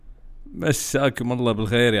مساكم الله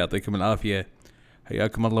بالخير، يعطيكم العافية.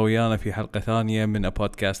 حياكم الله ويانا في حلقة ثانية من A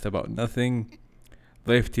Podcast About Nothing.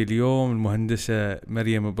 ضيفتي اليوم المهندسة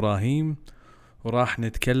مريم إبراهيم، وراح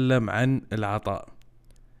نتكلم عن العطاء.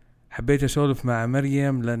 حبيت أسولف مع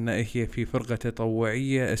مريم لأن هي في فرقة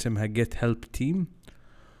تطوعية اسمها Get Help Team.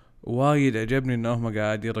 وايد عجبني إنهم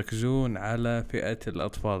قاعد يركزون على فئة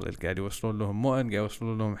الأطفال اللي قاعد يوصلون لهم مؤن، قاعد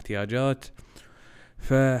يوصلون لهم احتياجات.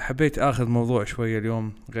 فحبيت أخذ موضوع شوية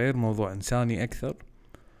اليوم غير موضوع إنساني أكثر.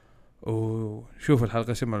 وشوفوا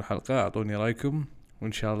الحلقة، سمعوا الحلقة، أعطوني رأيكم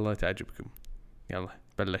وإن شاء الله تعجبكم. يلا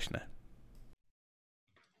بلشنا.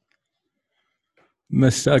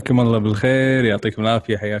 مساكم الله بالخير، يعطيكم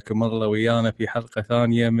العافية، حياكم الله ويانا في حلقة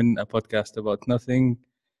ثانية من A Podcast About Nothing.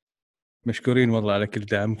 مشكورين والله على كل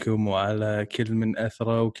دعمكم وعلى كل من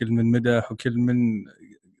أثرى وكل من مدح وكل من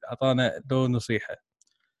أعطانا له نصيحة.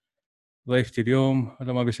 ضيفتي اليوم،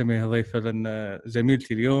 ولا ما بسميها ضيفة لأن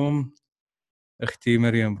زميلتي اليوم أختي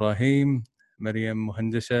مريم إبراهيم. مريم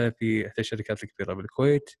مهندسة في إحدى الشركات الكبيرة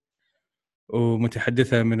بالكويت،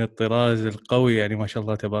 ومتحدثة من الطراز القوي، يعني ما شاء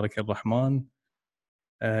الله تبارك الرحمن.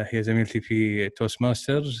 هي زميلتي في توست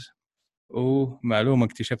ماسترز، ومعلومة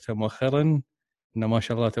اكتشفتها مؤخرا إن ما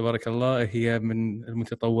شاء الله تبارك الله هي من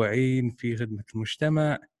المتطوعين في خدمة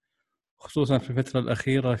المجتمع، خصوصا في الفترة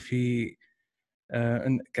الأخيرة في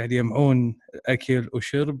قاعد يجمعون أكل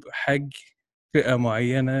وشرب حق فئة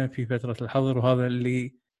معينة في فترة الحظر، وهذا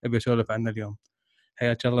اللي أبي أسولف عنه اليوم.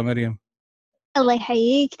 حياك الله مريم. الله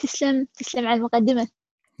يحييك. تسلم على المقدمة.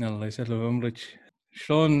 الله يسلم عمرك.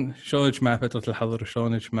 شلونك مع فترة الحظر،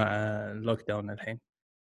 وشلونك مع اللوك داون الحين؟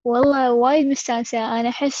 والله وايد مستانسة. أنا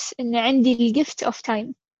أحس إن عندي الجفت أوف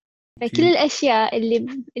تايم، فكل الأشياء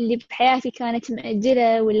اللي بحياتي كانت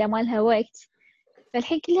مأجلة ولا ما لها وقت،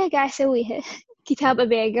 فالحين كلها قاعد أسويها. كتاب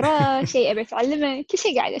أبي أقراه، شيء أبي أتعلمه، كل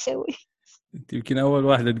شيء قاعد أسوي. انت يمكن اول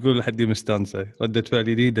واحدة تقول لحد مستانسة، ردة فعل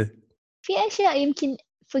جديدة. في أشياء يمكن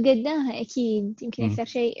فقدناها أكيد، يمكن أكثر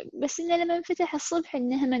شيء، بس إنه لما انفتح الصبح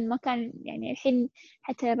إنها من مكان، يعني الحين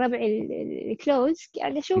حتى الربع الكلوز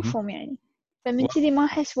قاعد أشوفهم يعني، فمن كذي ما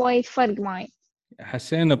أحس وايد فرق معي.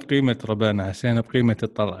 حسينا بقيمة ربنا، حسينا بقيمة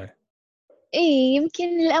الطلعة. إيه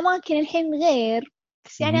يمكن الأماكن الحين غير،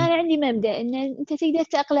 بس يعني أنا عندي مبدأ إن أنت تقدر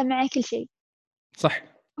تتأقلم مع كل شيء. صح.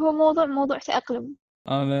 هو موضوع تأقلم.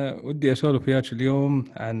 أنا ودي أسولف وياك اليوم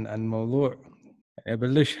عن موضوع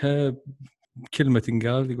أبلشها بكلمة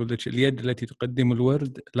تنقال، يقول لك اليد التي تقدم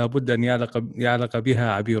الورد لابد أن يعلق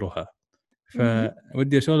بها عبيرها.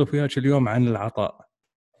 فودي أسولف وياك اليوم عن العطاء.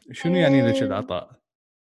 شنو يعني لك أه، العطاء؟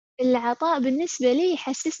 العطاء بالنسبة لي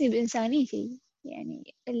يحسسني بإنسانيتي.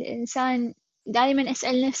 يعني الإنسان دائما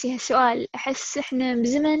أسأل نفسي هالسؤال. أحس إحنا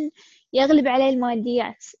بزمن يغلب عليه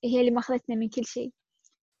الماديات، هي اللي ماخذتنا من كل شيء،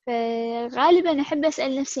 فغالبا أحب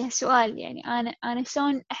أسأل نفسي هالسؤال. يعني أنا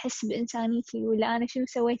شلون أحس بإنسانيتي، ولا أنا شنو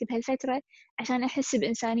سويت بهالفترة عشان أحس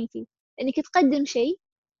بإنسانيتي. إنك تقدم شيء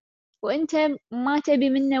وأنت ما تبي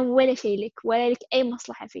منه ولا شيء لك، ولا لك أي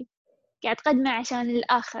مصلحة فيه، قاعد تقدمه عشان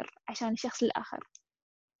الآخر، عشان الشخص الآخر.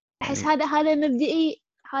 أحس يعني هذا مبدئي،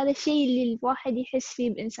 هذا الشيء اللي الواحد يحس فيه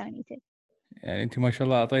بإنسانيته. أنت ما شاء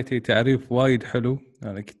الله أعطيتي تعريف وايد حلو،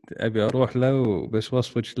 أنا كنت أبي أروح له وبس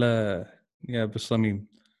وصفك له يا بالصميم.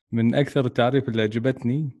 من أكثر التعريف اللي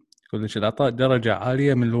عجبتني، يقول لك العطاء درجة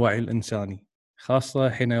عالية من الوعي الإنساني، خاصة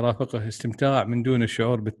حين يرافقه استمتاع من دون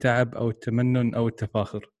الشعور بالتعب أو التمنن أو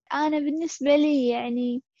التفاخر. أنا بالنسبة لي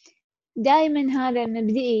يعني دائما هذا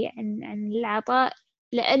مبدئي عن العطاء،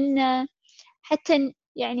 لأن حتى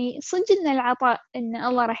يعني صدق إن العطاء إن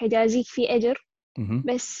الله راح يجازيك فيه أجر،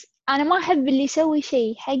 بس أنا ما أحب اللي يسوي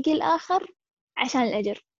شيء حق الآخر عشان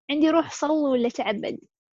الأجر. عندي روح صل ولا تعبد.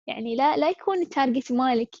 يعني لا يكون التارجت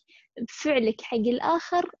مالك بفعلك حق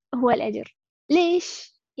الآخر هو الأجر.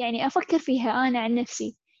 ليش؟ يعني أفكر فيها أنا عن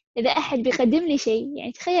نفسي. إذا أحد بيقدم لي شيء،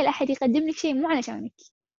 يعني تخيل أحد يقدم لك شيء مو علشانك،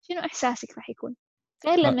 شنو إحساسك راح يكون؟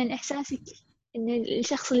 غير لما إحساسك إن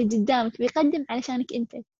الشخص اللي قدامك بيقدم علشانك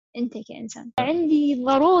أنت كإنسان. عندي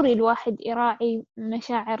ضروري الواحد يراعي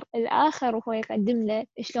مشاعر الآخر وهو يقدم له.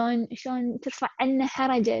 شلون ترفع عنه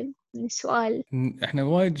حرجة من السؤال. احنا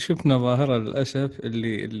وايد شفنا ظاهرة للأسف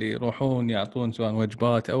اللي يروحون يعطون سواء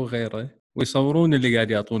وجبات أو غيره، ويصورون اللي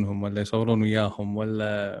قاعد يعطونهم، ولا يصورون وياهم،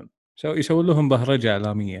 ولا يسوون لهم بهرجة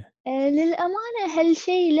إعلامية. للأمانة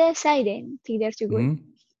هالشيء له سايدين تقدر تقول.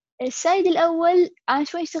 السايد الأول، أنا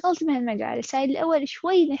شوي اشتغلت بهالمجال. السايد الأول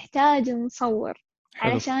شوي نحتاج نصور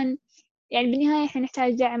حلو. علشان يعني بالنهاية إحنا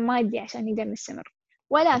نحتاج دعم مادي عشان نقدر نستمر.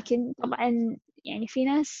 ولكن طبعا يعني في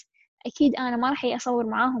ناس أكيد أنا ما راح أصور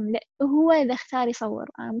معاهم. لا، هو إذا اختار يصور،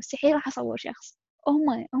 أنا مستحيل راح أصور شخص.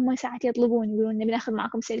 هم ساعات يطلبون، يقولون نبي ناخذ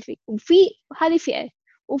معكم سيلفي، وفي هذه فئة.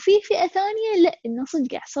 وفي فئة ثانية لا، إنه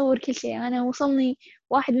صدق قاعد أصور كل شيء. أنا وصلني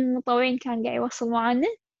واحد من المتطوعين كان قاعد يوصل معانا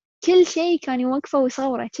كل شيء كان يوقفه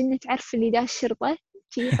ويصوره، كنا تعرف اللي داش الشرطة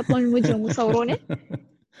شي يحطون المجرم ويصورونه.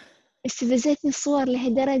 استفزتني الصور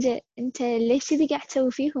لهالدرجة. أنت ليش كذي قاعد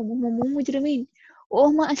تسوي فيهم؟ هم مو مجرمين،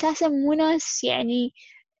 وهم أساسا مو ناس يعني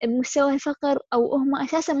بمستوى الفقر، أو هم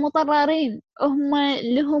أساسا مضطرين، هم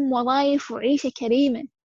لهم وظائف وعيشة كريمة.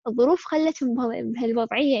 الظروف خلتهم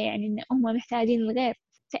بهالوضعية، يعني إن هم محتاجين الغير.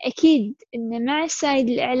 فأكيد إن مع السايد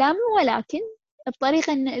الإعلامي، ولكن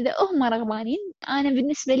بطريقة إن إذا هم رغبانين. أنا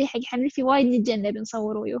بالنسبة لي حق حملتي وايد نتجنب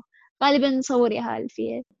نصور ويوه، غالبا نصور ياهال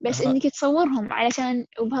فيها، بس إنك تصورهم علشان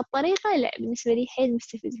وبهالطريقة لا، بالنسبة لي حيل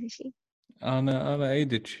مستفز هالشي. انا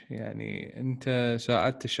ايدك، يعني انت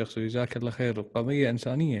ساعدت الشخص وجزاك الله خير، قضيه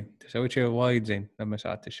انسانيه، انت سويت شيء وايد زين لما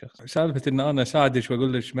ساعدت الشخص. سالفه ان انا اساعدك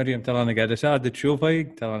واقول لك مريم ترى انا قاعد اساعدك، شوفي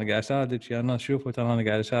ترى انا قاعد اساعدك يا ناس، شوفوا ترى انا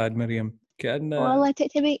قاعد اساعد مريم، كانه والله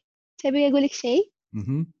تبي أقولك شيء؟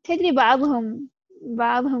 تدري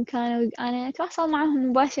بعضهم كانوا أنا أتواصل معهم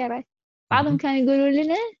مباشرة. بعضهم كانوا يقولوا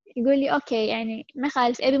لنا، يقول لي أوكي يعني ما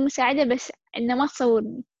خالف أبي مساعدة، بس إنه ما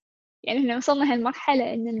تصورني. يعني إحنا وصلنا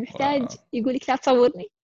هالمرحلة إن المحتاج يقولك لا تصورني.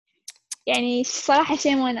 يعني صراحة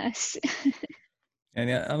شيء وناس.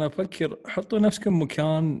 يعني انا افكر حطوا نفسكم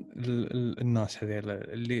مكان الناس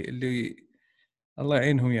هذيلا اللي الله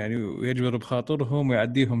يعينهم يعني، ويجبر بخاطرهم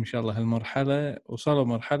ويعديهم ان شاء الله هالمرحله. وصلوا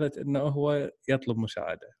مرحله انه هو يطلب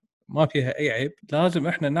مساعده، ما فيها اي عيب. لازم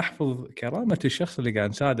احنا نحفظ كرامه الشخص اللي قاعد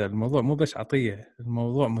نساعده. الموضوع مو بس عطيه،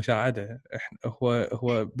 الموضوع مساعده. احنا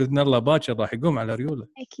هو باذن الله باكر راح يقوم على ريوله.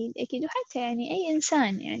 أكيد أكيد. وحتى يعني أي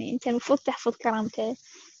إنسان، يعني أنت المفروض تحفظ كرامته،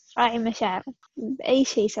 راعي مشاعره بأي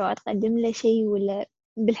شيء، سواء تقدم له شيء ولا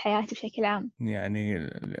بالحياة بشكل عام. يعني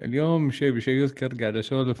اليوم شيء بشيء يذكر، قاعد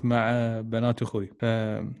اسولف مع بنات اخوي،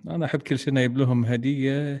 فانا احب كل سنه اجيب لهم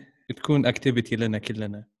هديه تكون اكتيفيتي لنا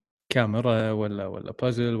كلنا، كاميرا ولا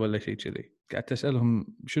بازل ولا شيء كذي. قاعد اسالهم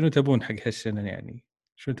شنو تبون حق هالسنه، يعني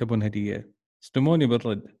شنو تبون هديه. استموني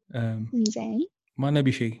بالرد زين. ما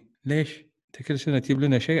نبي شيء. ليش؟ انت كل سنه تجيب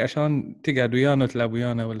لنا شيء عشان تقعد ويانا وتلعب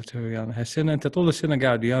ويانا ولا تسوي ويانا. هالسنه انت طول السنه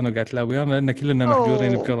قاعد ويانا وقاعد تلعب ويانا لان كلنا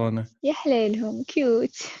محجورين أوه بكورونا. يا حليلهم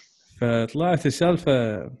كيوت. فطلعت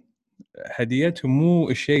السالفه هديتهم مو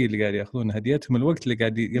الشيء اللي قاعد ياخذونه، هديتهم الوقت اللي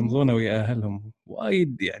قاعد يمضونه ويا اهلهم.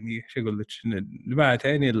 وايد يعني شو اقول لك، دمعت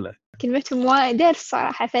عيني الا كلمتهم وايد درس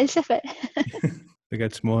صراحة، فلسفة. قاعد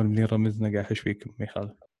تسمعون مني رمزنا قاعد احش فيكم ما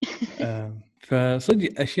يخالف.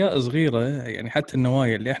 فصدق اشياء صغيره يعني، حتى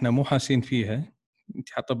النوايا اللي احنا مو حاسين فيها انت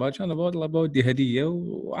حاطه بالك انا والله بودي هديه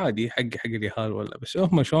وعادي حق اليهال ولا، بس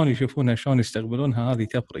هم شلون يشوفونها شلون يستقبلونها هذه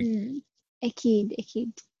تفرق. أكيد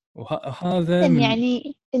أكيد. وهذا من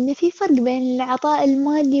يعني إن في فرق بين العطاء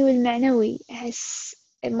المادي والمعنوي. أحس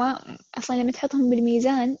ما أصلا لما تحطهم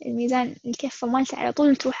بالميزان، الميزان الكفة مالته على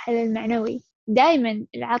طول تروح على المعنوي. دايما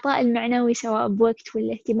العطاء المعنوي سواء بوقت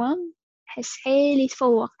ولا اهتمام، أحس حيل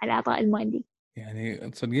يتفوق على العطاء المادي. يعني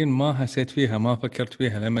تصدقين ما حسيت فيها، ما فكرت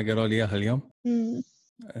فيها لما قالوا لي اياها اليوم. مم.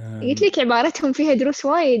 قلت لك عبارتهم فيها دروس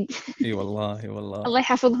وايد. اي والله والله. الله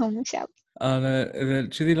يحفظهم إن شاء الله. انا اذا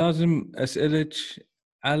كذي لازم اسالك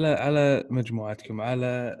على مجموعتكم،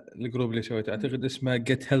 على الجروب اللي سويته، اعتقد اسمه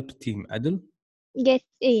جيت هيلب تيم عدل.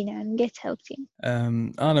 إي نعم get help.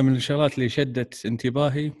 انا من الشغلات اللي شدت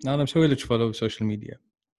انتباهي، انا مسوي لك فولو بالسوشيال ميديا،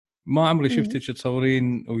 ما عمري مم. شفتك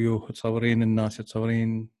تصورين ويوه، تصورين الناس،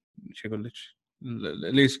 تصورين شو اقول لك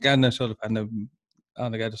اللي قاعدنا نسولف عنه.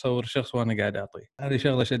 انا قاعد اصور شخص وانا قاعد اعطيه. هذه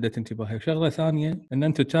شغله شدت انتباهي. وشغله ثانيه ان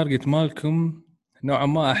انتم التارجت مالكم نوعا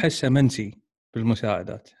ما احسه منسي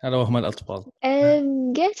بالمساعدات، هذا وهم الاطفال.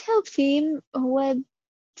 get help team هو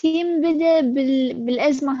تيم بدأ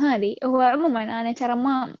بالأزمة هذه. هو عموما أنا ترى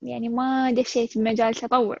ما دشيت بمجال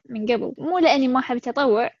التطوع من قبل، مو لأني ما أحب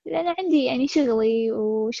التطوع، لأن عندي يعني شغلي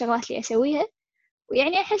وشغلات اللي أسويها،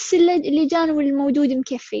 ويعني أحس اللجان والموجود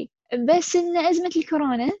مكفي. بس إن أزمة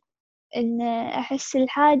الكورونا، إن أحس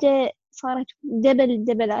الحاجة صارت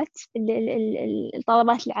الدبلات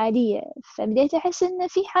الطلبات العادية. فبديت أحس إن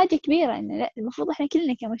في حاجة كبيرة، إن لا، المفروض إحنا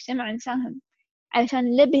كلنا كمجتمع نساهم علشان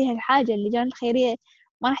نلبي هالحاجة. اللجان الخيرية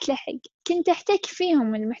ما راح تلحق. كنت أحتك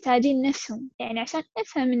فيهم المحتاجين نفسهم، يعني عشان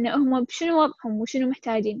أفهم إن هم بشنو وضعهم وشنو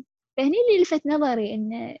محتاجين. فهني اللي لفت نظري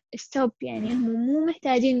إن ستوب، يعني هم مو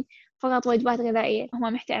محتاجين فقط وجبات غذائية،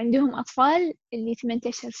 هم عندهم أطفال اللي 8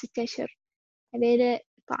 أشهر 6 أشهر، هذيلا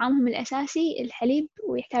طعامهم الأساسي الحليب،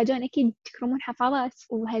 ويحتاجون أكيد تكرمون حفاضات.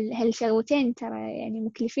 هالشغلتين ترى يعني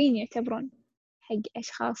مكلفين يعتبرون حق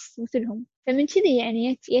أشخاص مثلهم. فمن كذي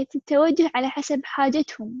يعني يت التوجه على حسب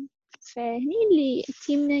حاجتهم. فهني اللي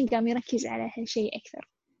تيمنا قام يركز على هالشيء أكثر.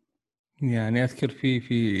 يعني اذكر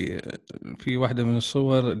في واحده من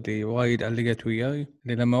الصور اللي وايد علقت وياي،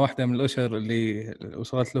 اللي لما واحده من الاسر اللي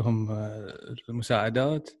وصلت لهم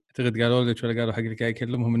المساعدات، اعتقد قالوا لك ولا قالوا حق اللي قاعد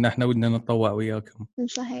يكلمهم ان احنا ودنا نتطوع وياكم.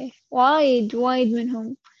 صحيح، وايد وايد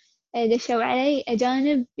منهم دشوا علي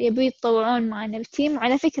أجانب يبي يتطوعون معنا بالتيم.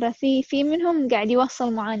 وعلى فكرة في منهم قاعد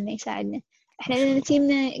يوصل معنا يساعدنا. ما احنا شاء لنا الله.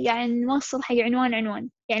 تيمنا قاعد نوصل حق عنوان.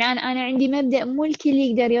 يعني أنا عندي مبدأ مو الكل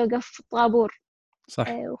يقدر يوقف في الطابور، صح.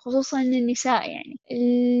 وخصوصا النساء. يعني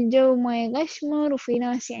الجو ما يغشمر، وفي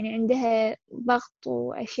ناس يعني عندها ضغط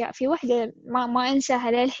وأشياء. في وحدة ما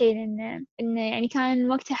أنساها للحين، إن يعني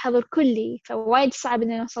كان وقتها حظر كلي، فوايد صعب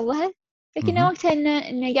إن نوصل لها. فكنا اها. وقتها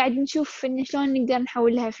إن قاعد نشوف إن شلون نقدر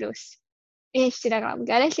نحول لها فلوس. هي اشتري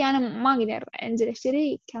أغراض، قالت لي أنا ما أقدر أنزل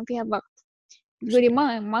أشتري، كان فيها ضغط. تقولي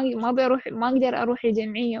مسكينه. ما بروح، ما أقدر أروح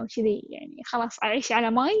الجمعية وكذي، يعني خلاص أعيش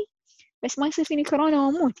على ماي، بس ما يصير فيني كورونا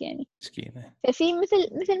وأموت يعني. مسكينه. ففي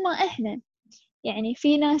مثل ما إحنا، يعني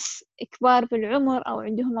في ناس كبار بالعمر أو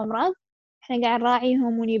عندهم أمراض، إحنا قاعد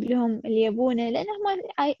نراعيهم ونجيب لهم اللي يبونه، لأن هم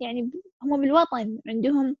يعني هم بالوطن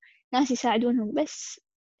عندهم ناس يساعدونهم. بس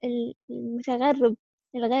المتغرب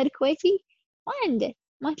الغير كويتي ما عنده،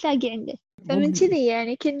 ما تلاقي عنده. فمن ممكن. كذي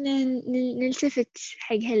يعني كنا نلتفت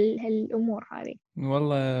حق هالأمور هذه.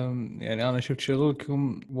 والله يعني انا شفت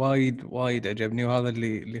شغلكم وايد وايد عجبني، وهذا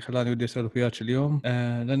اللي خلاني ودي اسولف وياك اليوم.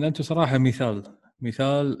 لان انتم صراحه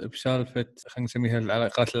مثال بسالفه، خلينا نسميها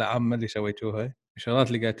العلاقات العامه اللي سويتوها، الشغلات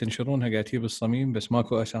اللي قاعد تنشرونها قاعد تجيب الصميم، بس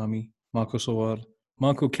ماكو اسامي، ماكو صور،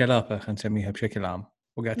 ماكو كلافه، خلينا نسميها بشكل عام،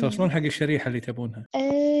 وقاعد مم. توصلون حق الشريحه اللي تبونها.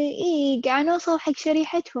 إيه، قاعد نوصل حق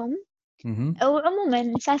شريحتهم. اها. أو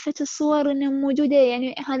عموما سالفة الصور إنها موجودة،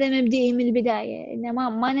 يعني هذا مبدئي من البداية، إن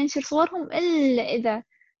ما ننشر صورهم إلا إذا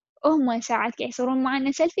هم ساعات قاعد يصورون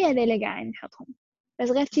معنا سيلفي، هذيلا قاعد نحطهم. بس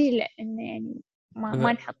غير شي لا، إنه يعني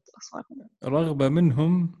ما نحط صورهم. رغبه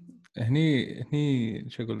منهم، هني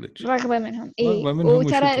شو اقول لك، رغبة منهم، إيه. رغبه منهم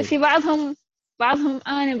وترى وشكر. في بعضهم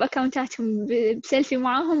أنا بأكاونتاتهم بسيلفي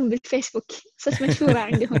معاهم بالفيسبوك، صرت مشهورة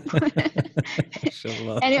عندهم. ما شاء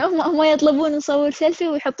الله. يعني هم يطلبون نصور سيلفي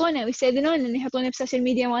ويحطونه، ويستأذنون إن يحطونه بالسوشيال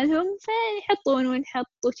ميديا مالهم، فيحطون ونحط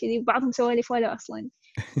وكذي. بعضهم سوالي فولو أصلا.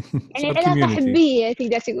 يعني صار العلاقة كوميونتي. حبية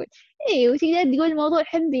تقدر تقول. إيه، وتقدر تقول الموضوع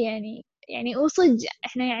حبي يعني وصدق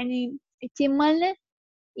إحنا يعني التيم مالنا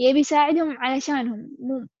يبي يساعدهم علشانهم،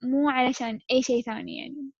 مو علشان أي شيء ثاني.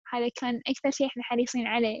 يعني هذا كان أكثر شيء إحنا حريصين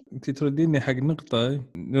عليه. انت ترديني حق نقطة،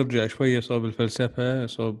 نرجع شوية صوب الفلسفة،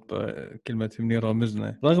 صوب كلمة منير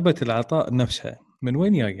رمزنا، رغبة العطاء نفسها من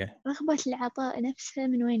وين جاية؟ رغبة العطاء نفسها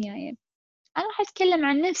من وين جاية؟ أنا راح أتكلم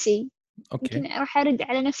عن نفسي. اوكي. يمكن راح أرد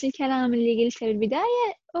على نفس الكلام اللي قلته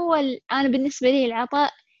بالبداية. أنا بالنسبة لي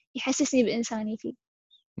العطاء يحسسني بإنسانيتي،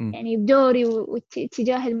 امم. يعني بدوري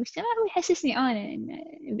واتجاه المجتمع، ويحسسني أنا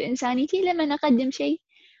بإنسانيتي لما أقدم شيء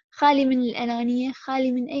خالي من الأنانية،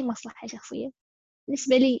 خالي من أي مصلحة شخصية.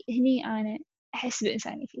 بالنسبة لي هني أنا أحس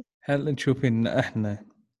بإنسانيتي. هل تشوفين ان احنا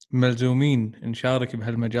ملزومين نشارك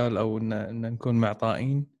بهالمجال، او ان نكون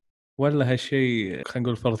معطائين، ولا هالشيء خلينا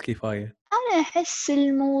نقول فرض كفاية؟ أنا أحس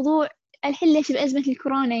الموضوع الحين ليش بأزمة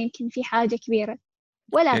الكورونا يمكن في حاجة كبيرة،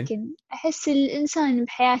 اوكي. ولكن أحس الإنسان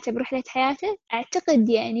بحياته، برحلة حياته، أعتقد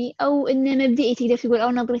يعني، أو إنه مبدئي تقدر تقول، أو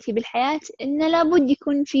نظرتي بالحياة، إنه لابد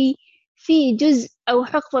يكون في جزء أو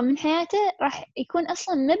حقبة من حياته راح يكون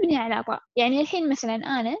أصلا مبني على العطاء. يعني الحين مثلا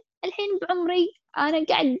أنا الحين بعمري، أنا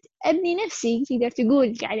قاعد أبني نفسي تقدر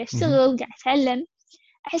تقول، قاعد اها. أشتغل، قاعد أتعلم.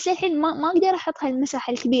 أحس الحين ما أقدر أحط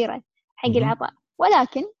هالمساحة الكبيرة حق اها. العطاء.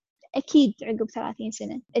 ولكن أكيد عقب 30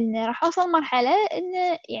 سنة إنه راح أوصل مرحلة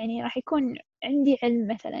إنه يعني راح يكون عندي علم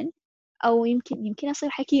مثلا، أو يمكن أصير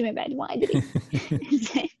حكيمة بعد، ما أدري.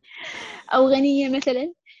 زين. أو غنية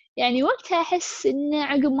مثلا. يعني وقتها أحس إن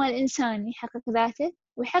عقب ما الإنسان يحقق ذاته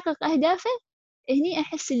ويحقق أهدافه، هني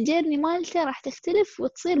أحس الجيرني مالته راح تختلف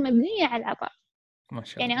وتصير مبنية على العطاء. ما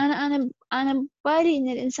شاء يعني الله. أنا ببالي إن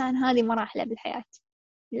الإنسان هذه مراحله بالحياة.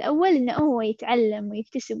 الأول إنه هو يتعلم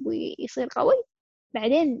ويكتسب ويصير قوي.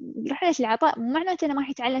 بعدين رحلة العطاء مو معناته إنه ما راح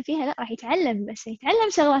يتعلم فيها، لا، راح يتعلم، بس يتعلم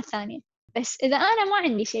شغلات ثانية. بس إذا أنا ما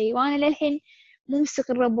عندي شيء، وأنا للحين مو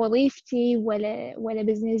مستقرة بوظيفتي ولا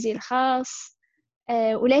بزنسي الخاص،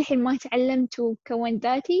 وللحين ما تعلمت وكونت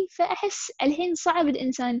ذاتي، فأحس الحين صعب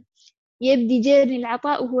الإنسان يبدي جيرني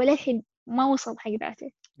العطاء وهو للحين ما وصل حق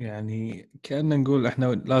ذاته. يعني كأننا نقول احنا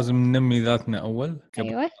لازم ننمي ذاتنا اول، قبل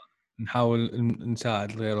أيوة، نحاول نساعد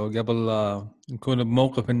الغير، وقبل لا نكون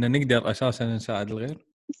بموقف ان نقدر اساسا نساعد الغير.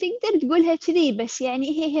 تقدر تقولها كذي. بس يعني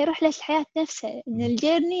هي رحلة الحياة نفسها، إن مهم.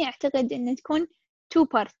 الجيرني أعتقد إن تكون تو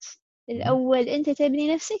بارتس. مهم. الأول أنت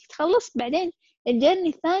تبني نفسك تخلص، بعدين الجيرني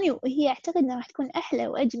الثاني، وهي أعتقد إنها راح تكون أحلى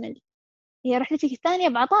وأجمل. هي رحلتك الثانية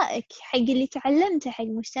بعطائك حق اللي تعلمته، حق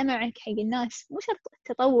مجتمعك، حق الناس، مو شرط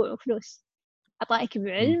تطوع وفلوس. عطائك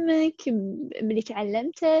بعلمك، باللي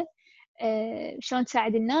تعلمته، شلون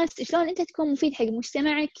تساعد الناس، شلون أنت تكون مفيد حق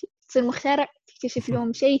مجتمعك، تصير مخترع، تكتشف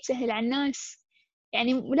لهم شيء تسهل على الناس.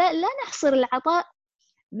 يعني لا نحصر العطاء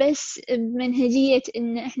بس بمنهجية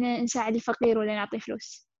إن إحنا نساعد الفقير ولا نعطي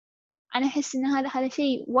فلوس. أنا أحس إن هذا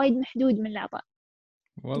شيء وايد محدود من العطاء.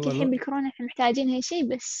 يمكن والله الحين بالكورونا إحنا محتاجين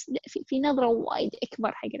هالشيء، بس لا، في نظرة وايد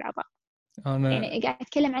أكبر حق العطاء. انا يعني قاعد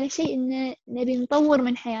أتكلم على شيء إن نبي نطور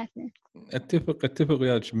من حياتنا. اتفق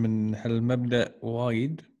وياك من هالمبدأ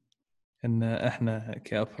وايد، ان احنا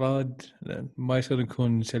كافراد ما يصير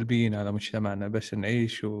نكون سلبيين على مجتمعنا، بس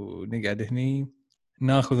نعيش ونقعد هني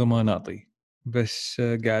ناخذ وما نعطي. بس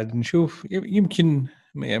قاعد نشوف يمكن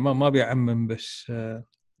يعني ما بيعمم، بس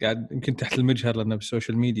قاعد يمكن تحت المجهر لنا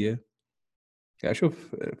بالسوشيال ميديا قاعد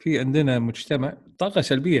اشوف في عندنا مجتمع طاقة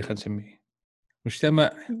سلبية، خلينا نسميه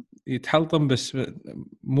مجتمع يتحلطم، بس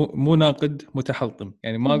مو ناقد، متحلطم.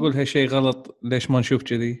 يعني ما اقول هالشيء غلط، ليش ما نشوف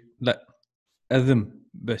كذي، لا أذم،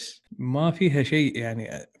 بس ما فيها شيء. يعني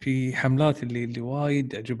في حملات اللي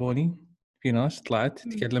وايد عجبوني، في ناس طلعت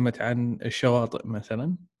تكلمت عن الشواطئ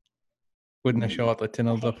مثلا، ودنا الشواطئ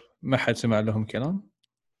تنظف، صحيح. ما حد سمع لهم كلام،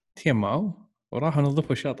 تجمعوا وراحوا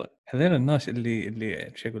نظفوا الشاطئ. هذول الناس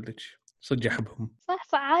اللي شو اقول لك، صدق احبهم، صح،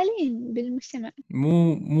 فعالين بالمجتمع.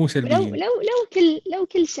 مو ولو سلبيين. لو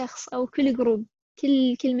كل شخص أو كل جروب،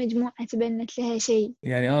 كل مجموعة تبنت لها شيء.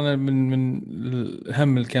 يعني انا من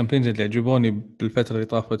اهم الكامبينز اللي عجبوني بالفتره اللي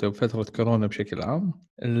طافت او بفتره كورونا بشكل عام،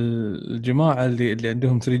 الجماعه اللي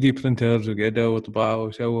عندهم 3 دي برينترز وقعدوا وطبعوا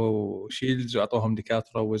وسووا شيلدز واعطوهم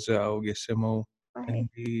دكاتره ووزعوا وقسموا. صحيح.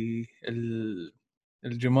 عندي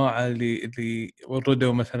الجماعه اللي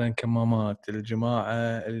وردوا مثلا كمامات، الجماعه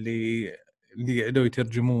اللي قعدوا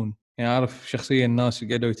يترجمون. يعني اعرف شخصيا ناس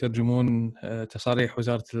قعدوا يترجمون تصاريح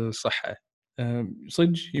وزاره الصحه.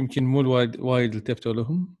 صدق يمكن مو وايد التفتوا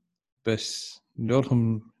لهم، بس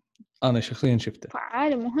دورهم انا شخصيا شفته.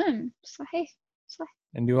 فعال ومهم. صحيح. صح.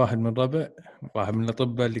 عندي واحد من ربع، واحد من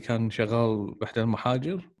الاطباء اللي كان شغال بإحدى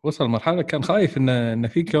المحاجر، وصل مرحله كان خايف ان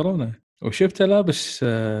في كورونا، وشفته لابس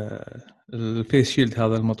الفيس شيلد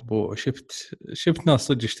هذا المطبوع. شفت ناس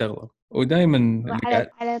صدق اشتغلوا، ودائما اللي وعلى قاعد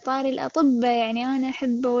على طاري الأطباء، يعني أنا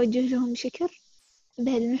أحب أوجه لهم شكر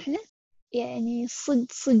بهالمحنة. يعني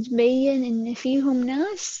صدق بين إن فيهم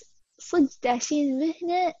ناس صدق داشين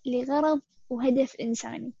مهنة لغرض وهدف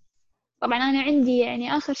إنساني. طبعا أنا عندي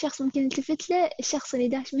يعني آخر شخص ممكن التفت له الشخص اللي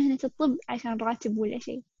داش مهنة الطب عشان راتب ولا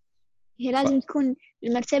شيء. هي صح لازم تكون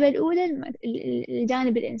المرتبة الأولى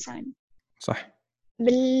الجانب الإنساني، صح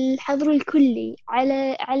بالحظر الكلي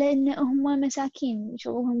على إن هم مساكين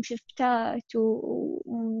شغلهم شفتات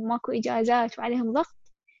وماكو إجازات وعليهم ضغط.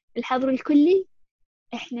 الحظر الكلي،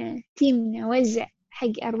 إحنا تيمنا وزع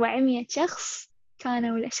حق 400 شخص،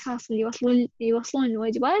 كانوا الأشخاص اللي يوصلون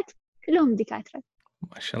الوجبات كلهم دكاترة.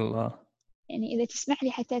 ما شاء الله. يعني إذا تسمح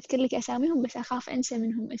لي حتى أذكر لك أساميهم، بس أخاف أنسى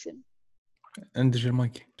منهم اسم. عندك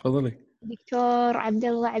المايك، تفضلي. دكتور عبد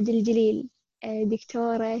الله عبد الجليل،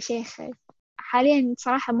 دكتورة شيخة. حاليا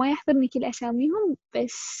صراحة ما يحضرني كل أساميهم،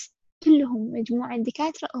 بس كلهم مجموعة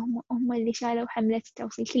دكاترة، هم اللي شالوا حملة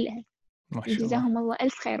التوصيل كلها. ما شاء الله. جزاهم الله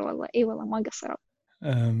ألف خير والله. إي والله ما قصروا.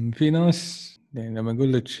 في ناس يعني لما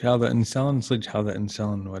اقول لك هذا انسان، صدق هذا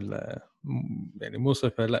انسان، ولا يعني مو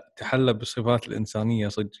صفه، لا تحلى بالصفات الانسانيه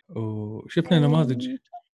صدق. وشفنا نماذج. أم،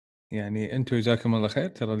 يعني انتم جزاكم الله خير،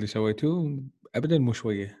 ترى اللي سويتوه ابدا مو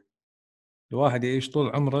شويه. الواحد يعيش طول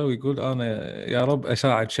عمره ويقول انا يا رب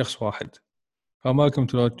اساعد شخص واحد، فما لكم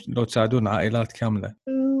لو تساعدون عائلات كامله.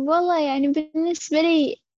 والله يعني بالنسبة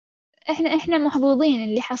لي، إحنا محظوظين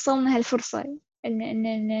اللي حصلنا هالفرصة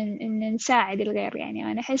إن نساعد الغير.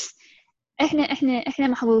 يعني أنا أحس إحنا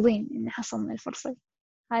محظوظين إن حصلنا الفرصة.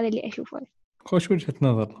 هذا اللي أشوفه. خوش وجهه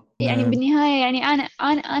نظر. يعني بالنهاية، يعني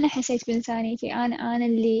أنا حسيت بإنسانيتي. أنا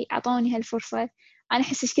اللي أعطوني هالفرصة. أنا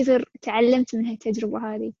أحس إيش كثر تعلمت من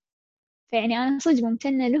هالتجربة هذه. فيعني أنا صدق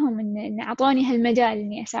ممتنة لهم إن أعطوني هالمجال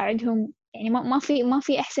إني أساعدهم. يعني ما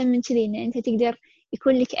في أحسن من كذي، إن أنت تقدر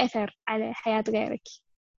يكون لك أثر على حياة غيرك،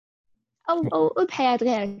 أو بحياة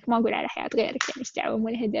غيرك. ما أقول على حياة غيرك، يعني إيش دعوة، مو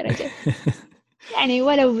لهالدرجة. يعني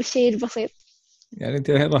ولو بالشيء البسيط. يعني انت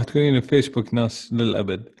الحين راح تكونين في فيسبوك ناس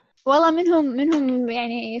للابد. والله منهم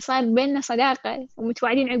يعني صار بيننا صداقة،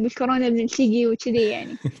 ومتوعدين عقب الكورونا بنلتقي وكذي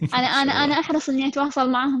يعني. أنا ما أنا شاء أنا الله. أحرص إني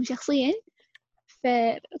أتواصل معهم شخصيا.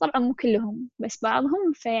 فطبعا مو كلهم، بس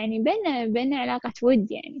بعضهم. فيعني بيننا علاقة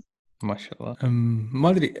ود يعني. ما شاء الله. ما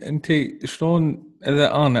ادري انت شلون،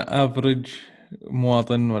 اذا انا افرج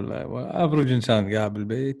مواطن ولا افرج انسان قاعد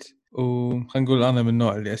بالبيت، وخلينا نقول أنا من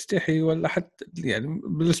النوع اللي أستحي، ولا حتى يعني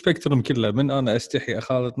بالسبيكترم كله، من أنا أستحي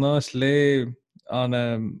أخالط ناس ليه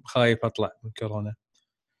أنا خايف أطلع من كورونا.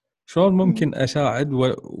 شلون ممكن أساعد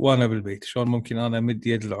وأنا بالبيت؟ شلون ممكن أنا أمد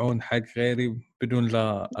يد العون حق غيري بدون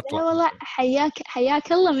لا أطلع لا من والله،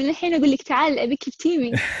 حياك الله، من الحين أقول لك تعال أبيك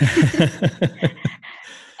بتيمي.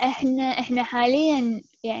 احنا حاليا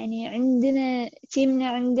يعني عندنا تيمنا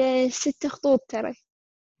عنده 6 خطوط ترى.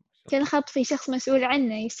 كل خط في شخص مسؤول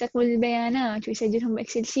عنه، يستقبل البيانات ويسجلهم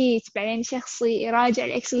بإكسل شيت، بعدين شخص يراجع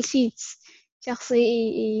الإكسل شيتس، شخص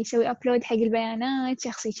يسوي أبلود حق البيانات،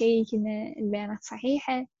 شخص يشيك إن البيانات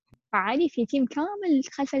صحيحة. فعادي في تيم كامل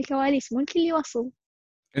خلف الكواليس، مو الكل يوصل.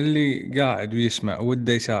 اللي قاعد ويسمع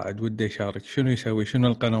وده يساعد وده يشارك، شنو يسوي؟ شنو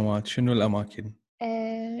القنوات؟ شنو الأماكن؟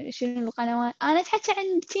 شنو القنوات؟ أنا أتحكى عن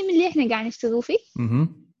التيم اللي إحنا قاعد نشتغل فيه. اها.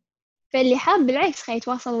 فاللي حاب بالعكس خي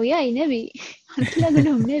يتواصل وياي، نبي. أنا كل أقول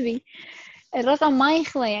لهم نبي. الرقم ما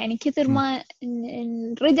يخلى، يعني كثر ما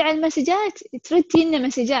نرد على المسجات ترد لنا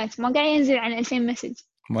مسجات، ما قاعد ينزل عن 2000 مسج.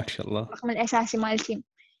 ما شاء الله. الرقم الأساسي مال التيم.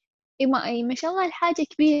 ما شاء الله الحاجة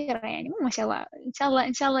كبيرة، يعني مو ما شاء الله،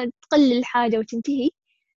 إن شاء الله تقل الحاجة وتنتهي.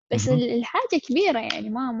 بس اها. الحاجة كبيرة، يعني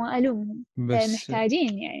ما ألومهم. بس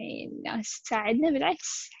محتاجين يعني ناس تساعدنا،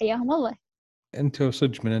 بالعكس حياهم الله. انتوا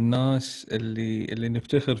صدق من الناس اللي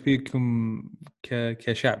نفتخر فيكم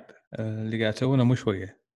كشعب. اللي قاعد تسوونه مو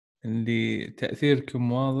شويه، اللي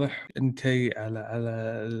تأثيركم واضح. انتي على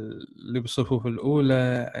اللي بالصفوف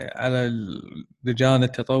الأولى، على لجان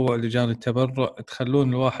التطوع، لجان التبرع، تخلون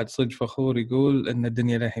الواحد صدق فخور يقول ان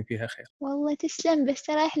الدنيا للحين فيها خير. والله تسلم، بس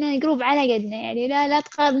ترى احنا جروب على قدنا، يعني لا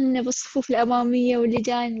تقارننا بالصفوف الأمامية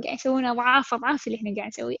واللجان قاعد يسوون أضعاف اللي احنا قاعد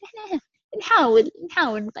نسويه. احنا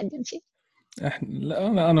نحاول نقدم شيء. لا،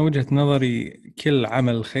 انا وجهة نظري كل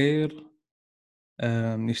عمل خير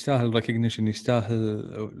يستاهل ريكوجنيشن، يستاهل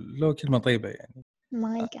لو كلمة طيبة يعني.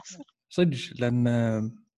 ما يقصر. صدق، لأن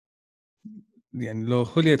يعني لو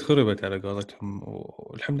خليت خربت على قولتهم،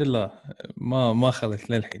 والحمد لله ما خلت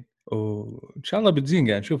للحين، وإن شاء الله بتزين.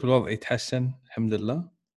 قاعد نشوف الوضع يتحسن الحمد لله.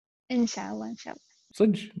 إن شاء الله إن شاء الله.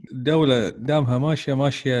 صدق الدولة دامها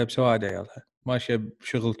ماشية بسواعد عيالها، ماشية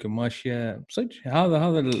بشغلكم، ماشية صدق.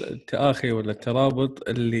 هذا التآخي ولا الترابط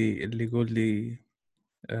اللي يقول لي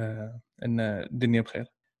ان الدنيا بخير.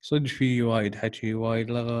 صدق في وايد حكي،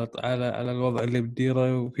 وايد لغط على الوضع اللي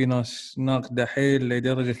بتديره، وفي ناس ناقدة حيل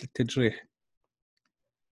لدرجة التجريح.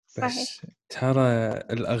 صحيح. بس ترى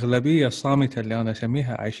الأغلبية الصامتة اللي أنا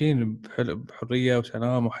أسميها عايشين بحرية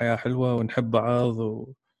وسلام وحياة حلوة ونحب بعض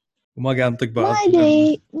وما قاعد نطق ما بعض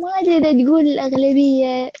أدري ما أدري إذا تقول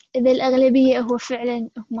الأغلبية، إذا الأغلبية هو فعلا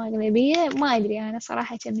هم أغلبية، ما أدري أنا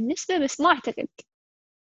صراحة من نسبة، بس ما أعتقد.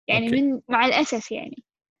 يعني أوكي. مع الأسف يعني.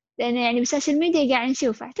 لأن يعني بالسوشيال ميديا قاعد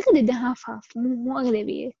نشوف، أعتقد إنه هاف مو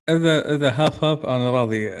أغلبية. إذا هاف أنا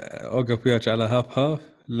راضي أوقف وياك على هاف،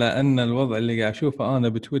 لأن الوضع اللي قاعد أشوفه أنا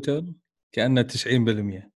بتويتر كأنه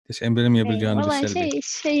 90%، 90% إيه بالجانب والله، السلبي.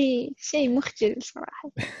 شيء مخجل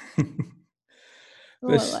صراحة.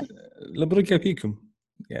 بس والله. البركة فيكم،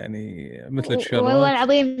 يعني مثل والله الشرات.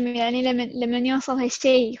 العظيم، يعني لمن يوصل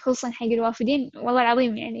هالشيء خصوصا حق الوافدين، والله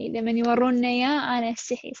العظيم يعني لمن يورونا إياه أنا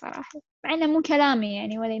أستحي صراحة، مع إنه مو كلامي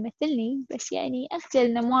يعني ولا يمثلني، بس يعني أخجل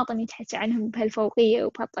إن مواطن يتحكى عنهم بهالفوقية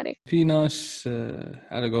وبهالطريقة. في ناس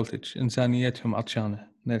على قولتك إنسانيتهم عطشانة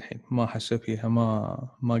للحين، ما حسوا فيها،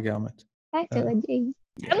 ما قامت. أعتقد إيه.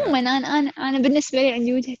 عموما يعني أنا بالنسبة لي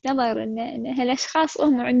عندي وجهة نظر إن هالأشخاص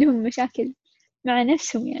هم عندهم مشاكل مع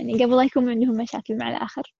نفسهم، يعني قبل لا يكون عندهم مشاكل مع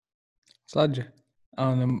الآخر. صدق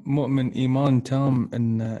أنا مؤمن إيمان تام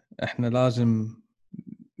إن إحنا لازم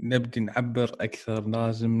نبدي نعبر أكثر،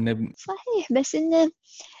 لازم نبني. صحيح، بس إنه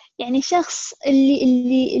يعني شخص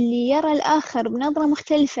اللي يرى الآخر بنظرة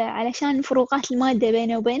مختلفة علشان فروقات المادة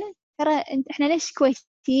بينه وبينه. ترى إحنا ليش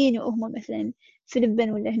كويتيين وهم مثلا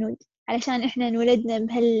فلبين ولا هنود؟ علشان إحنا انولدنا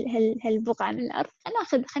هالبقعة من الأرض،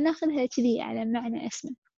 خلينا ناخذها كذي على معنى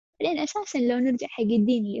اسمه. لأن أساسا لو نرجع حق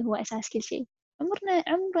الدين اللي هو أساس كل شيء،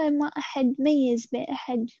 عمره ما أحد ميز بين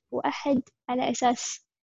أحد وأحد على أساس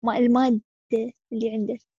ما المادة اللي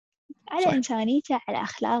عنده، على صح. إنسانيته، على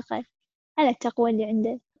أخلاقه، على التقوى اللي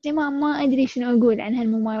عنده. يعني ما أدري شنو أقول عن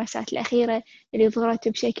هالممارسات الأخيرة اللي ظهرت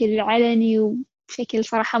بشكل علني وبشكل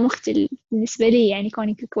صراحة مختل بالنسبة لي، يعني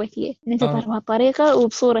كوني كويتية، إن تظهر أنا بهالطريقة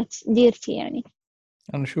وبصورة ديرتي يعني.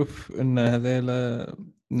 أنا أشوف إن هذيلا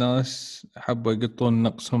ناس حبوا يقطون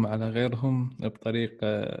نقصهم على غيرهم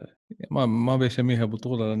بطريقة، ما بيسميها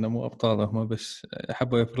بطولة لأنه مو أبطال هم، بس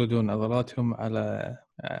حبوا يفرضون عضلاتهم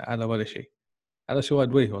على ولا شيء، على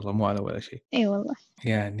سواد وجه والله، مو على ولا شيء. أي والله.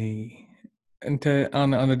 يعني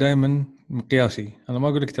أنا دائما مقياسي، أنا ما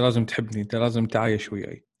أقول لك أنت لازم تحبني، أنت لازم تعايش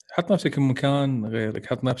وياي. حط نفسك بمكان غيرك،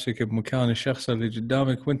 حط نفسك بمكان الشخص اللي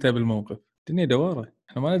قدامك وانت بالموقف. الدنيا دوارة،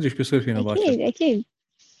 احنا ما ندري ايش بيصير فينا باكر.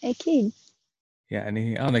 أكيد.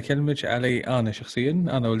 يعني انا كلمك علي، انا شخصيا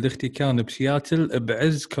انا ولد اختي كان بسياتل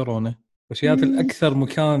بعز كورونا، وسياتل اكثر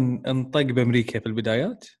مكان انطق بامريكا في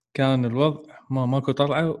البدايات. كان الوضع ماكو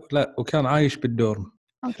طلعه، لا وكان عايش بالدورم،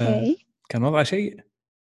 أوكي. فكان وضعه سيء.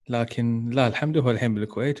 لكن لا الحمد لله هو الحين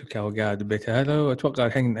بالكويت وكان قاعد ببيت اهله، واتوقع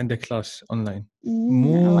الحين عنده كلاس اونلاين.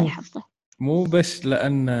 الله مو يحفظه. مو بس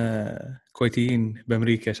لان كويتيين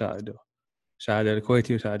بامريكا ساعد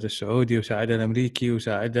الكويتي وساعد السعودي وساعد الامريكي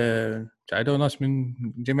ساعدوا ناس من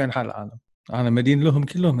جميع انحاء العالم. انا مدين لهم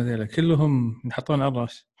كلهم، هذول كلهم ينحطون على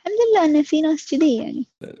الراس. الحمد لله إن في ناس كذي يعني.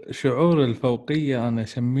 شعور الفوقيه انا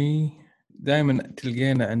اسميه دائما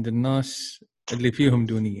تلقينا عند الناس اللي فيهم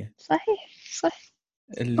دونيه، صحيح صح.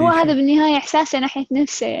 هو اللي هذا بالنهاية إحساسه ناحية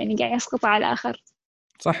نفسه، يعني قاعد يسقط على الآخر.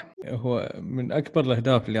 صح. هو من اكبر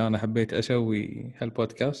الاهداف اللي انا حبيت اسوي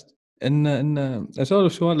هالبودكاست ان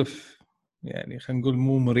اسولف سوالف، يعني خلينا نقول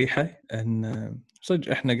مو مريحه. ان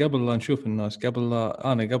صدق احنا قبل لا نشوف الناس، قبل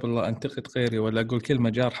لا انتقد غيري ولا اقول كلمه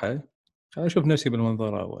جارحه، خل اشوف نفسي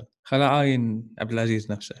بالمنظر اول، خل اعاين عبد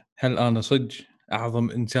العزيز نفسه. هل انا صدق اعظم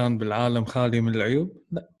انسان بالعالم خالي من العيوب؟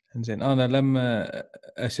 لا. زين انا لما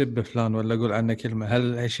اسب فلان ولا اقول عنه كلمه،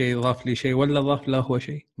 هل هالشيء ضاف لي شيء ولا ضاف له هو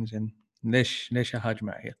شيء؟ زين ليش اهاجم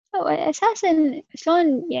عيل؟ هو أساسا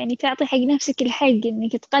شلون يعني تعطي حق نفسك الحق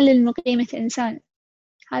إنك تقلل من قيمة إنسان؟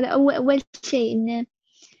 هذا أول شيء، إنه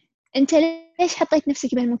أنت ليش حطيت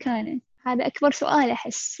نفسك بهالمكان؟ هذا أكبر سؤال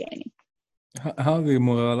أحس يعني. هذه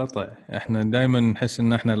مغالطة. احنا دائما نحس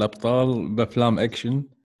ان احنا الابطال بافلام اكشن،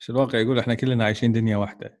 بس الواقع يقول احنا كلنا عايشين دنيا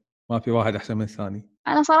واحدة، ما في واحد احسن من الثاني.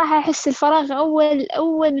 أنا صراحة أحس الفراغ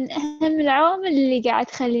أول من أهم العوامل اللي قاعد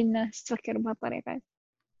تخلي الناس تفكر بهالطريقة.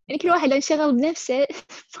 يعني كل واحد لو انشغل بنفسه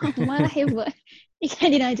ما راح يفضل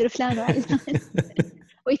يقعد يناجر فلان وعلان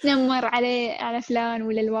ويتنمر على فلان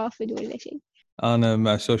ولا الوافد ولا شيء. انا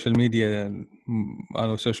مع السوشيال ميديا،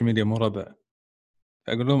 انا والسوشيال ميديا مو ربع.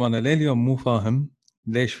 اقول لهم انا ليه اليوم مو فاهم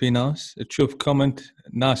ليش في ناس تشوف كومنت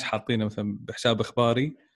ناس حاطينه مثلا بحساب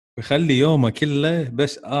اخباري بيخلي يومه كله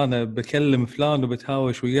بس انا بكلم فلان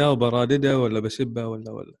وبتهاوش وياه وبرادده ولا بسبه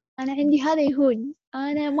ولا. أنا عندي هذا يهون.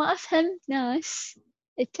 أنا ما أفهم ناس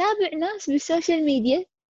تتابع ناس بالسوشيال ميديا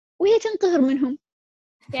وهي تنقهر منهم.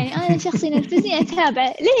 يعني أنا شخص ينرفزني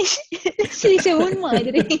أتابعه ليش ليش اللي يسوون ما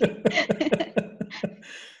أدري.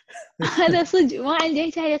 هذا صدق ما عندي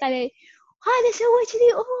أي تعليق عليه. هذا سوى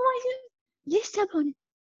كذي أوه ليش تتابعونه؟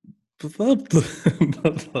 بالضبط.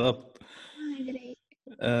 بالضبط. ما أدري.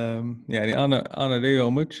 يعني انا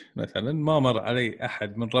ليومك مثلا ما مر علي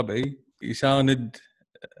احد من ربعي يساند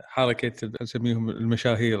حركه نسميهم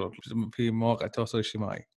المشاهير في مواقع التواصل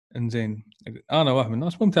الاجتماعي. انزين انا واحد من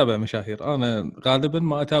الناس مو متابع مشاهير، انا غالبا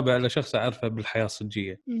ما اتابع الا شخص اعرفه بالحياه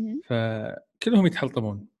الصجيه، فكلهم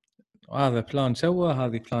يتحلطمون. هذا فلان سوى،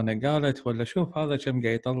 هذه فلانه قالت، ولا شوف هذا كم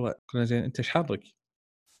قاعد يطلع. كنا زين انت ايش حرك؟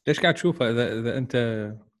 ليش قاعد تشوفه؟ اذا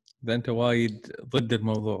انت وايد ضد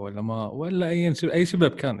الموضوع ولا ما، ولا اي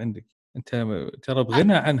سبب كان عندك، انت ترى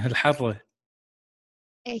بغنى عن هالحره.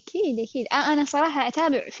 أكيد. أنا صراحة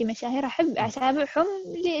أتابع في مشاهير، أحب أتابعهم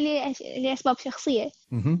لأسباب شخصية.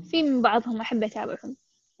 في من بعضهم أحب أتابعهم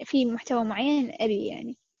في محتوى معين أبي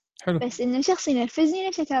يعني. حلو. بس إنه شخص ينرفزني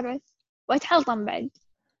ليش أتابعه وأتحلطم بعد؟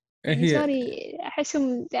 يعني هي سوري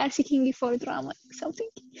أحسهم they're seeking for drama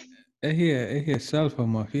something. هي السالفه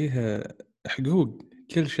ما فيها حقوق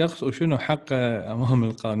كل شخص وشنو حقه امام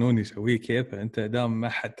القانون يسويه كيف. انت دام ما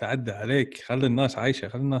حد تعدى عليك خلي الناس عايشه،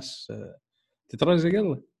 خلي الناس تترزق.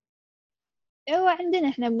 الله. هو عندنا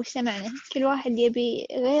إحنا بمجتمعنا كل واحد يبي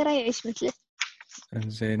غيره يعيش مثله.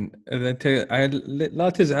 زين اذا انت لا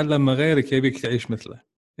تزعل لما غيرك يبيك تعيش مثله،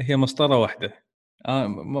 هي مسطره واحده.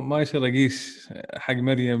 ما يصير اقيس حق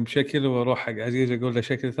مريم بشكل واروح حق عزيز اقول له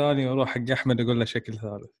شكل ثاني، واروح حق احمد اقول له شكل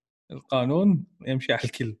ثالث. القانون يمشي على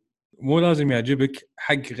الكل، مو لازم يعجبك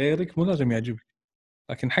حق غيرك، مو لازم يعجبك،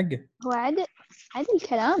 لكن حقه. هو عدل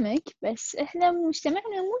كلامك، بس إحنا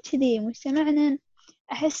مجتمعنا مو كذي. مجتمعنا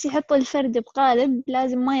أحس يحط الفرد بقالب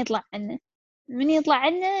لازم ما يطلع عنه. من يطلع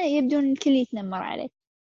عنه يبدو إن الكل يتنمر عليه،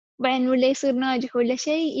 وبعدين ولا يصير ناجح ولا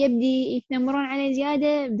شيء يبدي يتنمرون عليه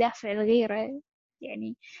زيادة بدافع الغيرة.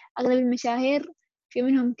 يعني أغلب المشاهير في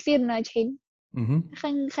منهم كثير ناجحين.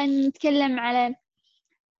 خلينا نتكلم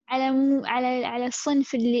على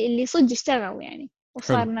الصنف اللي صدق اشتغل يعني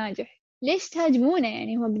وصار حلو. ناجح. ليش تهاجمونه؟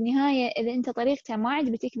 يعني هو بالنهاية إذا أنت طريقته ما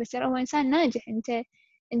عجبتك، بس ترى هو إنسان ناجح.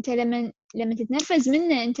 أنت لما تتنرفز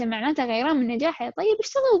منه أنت معناته غيران من نجاحه. طيب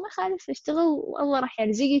اشتغل، ما خالف اشتغل والله راح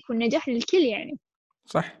يرزقك، والنجاح للكل يعني.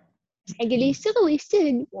 صح. بس حق اللي يشتغل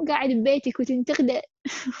يشتغل، مو قاعد ببيتك وتنتقده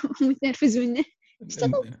ومتنرفز منه.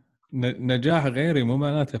 اشتغل. نجاح غيري مو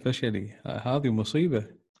معناته فشلي، هذه مصيبة.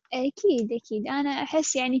 أكيد أنا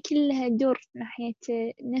أحس يعني كلها تدور ناحية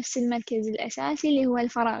نفس المركز الأساسي اللي هو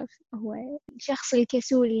الفراغ. هو الشخص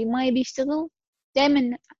الكسول اللي ما يبي يشتغل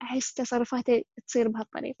دائما أحس تصرفاته تصير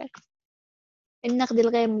بهالطريقة، النقد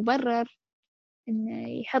الغير مبرر، إنه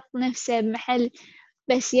يحط نفسه بمحل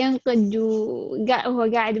بس ينقد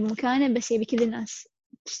وهو قاعد بمكانه بس يبي كل الناس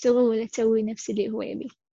تشتغل ولا تسوي نفس اللي هو يبي.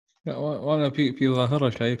 وانا في ظاهرة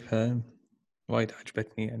شايفها وايد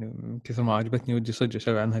عجبتني، يعني من كثر ما عجبتني ودي صدق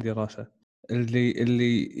اسوي عنها دراسة.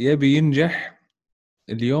 اللي يبي ينجح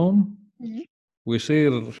اليوم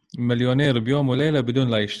ويصير مليونير بيوم وليلة بدون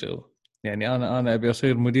لا يشتغل. يعني انا ابي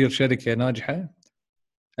اصير مدير شركة ناجحة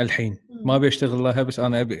الحين، ما ابي اشتغل لها، بس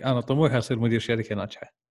انا طموحي اصير مدير شركة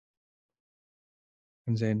ناجحة.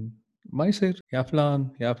 زين، ما يصير يا فلان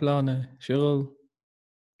يا فلانة شغل،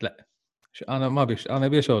 لا انا ما انا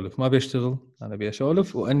ابي اسولف، ما ابي اشتغل، انا ابي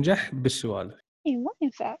اسولف وانجح بالسوالف. إيه ما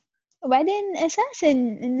ينفع. وبعدين أساسا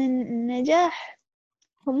إن النجاح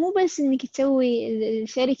هو مو بس إنك تسوي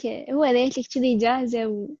الشركة، هو ليتك كذي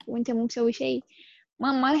جاهزة وأنت مو مسوي شيء،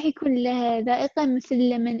 ما راح يكون لها ذائقة مثل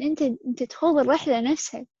لما أنت تخوض الرحلة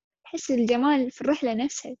نفسها، تحس الجمال في الرحلة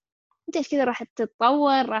نفسها. أنت كذا راح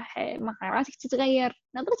تتطور، راح مهاراتك تتغير،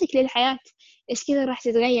 نظرتك للحياة إيش كذا راح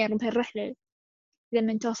تتغير بهالرحلة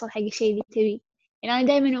لما توصل حق الشيء اللي تبيه. يعني أنا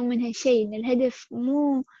دائما أؤمن هالشيء إن الهدف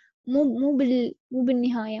مو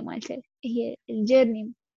بالنهاية مالته، هي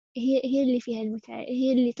الجيرني، هي اللي فيها المتعة،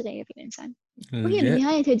 هي اللي تغير الإنسان، وهي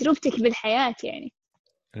بالنهاية تجربتك بالحياة يعني.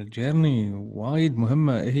 الجيرني وايد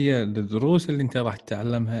مهمة، هي الدروس اللي انت راح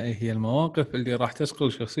تتعلمها، هي المواقف اللي راح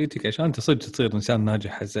تسقل شخصيتك عشان تصير انسان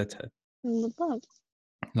ناجح حزتها. بالضبط.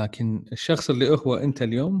 لكن الشخص اللي هو انت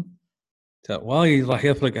اليوم وايد راح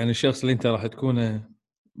يفرق عن الشخص اللي انت راح تكونه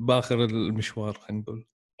باخر المشوار، خلينا نقول.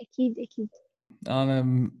 أكيد.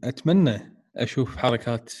 انا اتمنى اشوف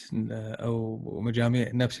حركات او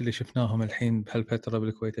مجاميع نفس اللي شفناهم الحين بهالفترة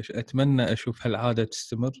بالكويت. اتمنى اشوف هالعادة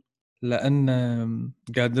تستمر، لأن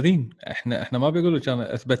قادرين. احنا ما بيقولوا كان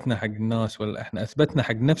اثبتنا حق الناس، ولا احنا اثبتنا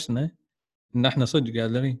حق نفسنا ان احنا صدق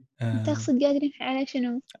قادرين. تقصد قادرين على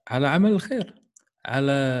شنو؟ على عمل الخير،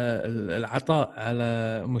 على العطاء،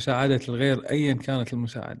 على مساعدة الغير ايا كانت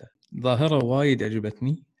المساعدة. ظاهرة وايد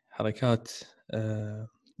عجبتني،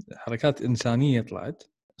 حركات إنسانية طلعت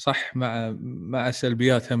صح، مع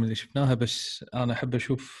السلبيات هم اللي شفناها، بس انا احب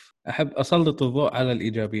اسلط الضوء على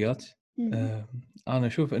الايجابيات. أنا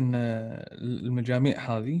أشوف أن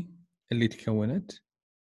المجاميع هذه اللي تكونت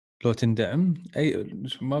لو تندعم،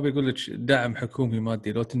 ما بيقول لك دعم حكومي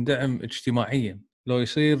مادي، لو تندعم اجتماعيا، لو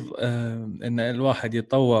يصير أن الواحد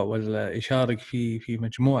يتطوع ولا يشارك في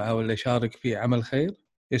مجموعة ولا يشارك في عمل خير،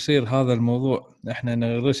 يصير هذا الموضوع احنا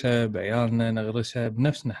نغرسه بعيالنا، نغرسه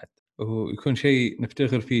بنفسنا حتى، ويكون شيء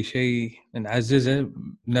نفتخر فيه، شيء نعززه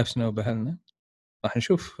بنفسنا وبأهلنا. راح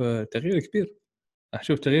نشوف تغيير كبير.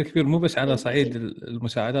 أشوف تغيير كبير، مو بس على صعيد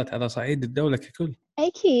المساعدات، على صعيد الدولة ككل.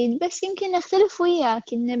 أكيد، بس يمكن أختلف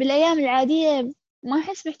وياك إن بالأيام العادية ما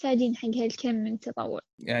أحس محتاجين حق هالكم من التطور.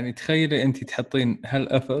 يعني تخيلي أنت تحطين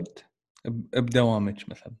هالأفرت بدوامك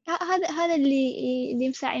مثلا. هذا اللي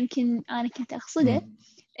مساع يمكن أنا كنت أقصده.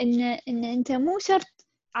 إن أنت مو شرط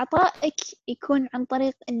عطائك يكون عن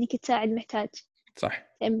طريق إنك تساعد محتاج. صح.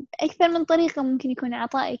 أكثر من طريقة ممكن يكون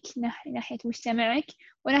عطائك ناحية مجتمعك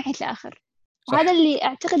وناحية الآخر، صح. وهذا اللي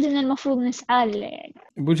أعتقد إن المفروض نسعى له يعني.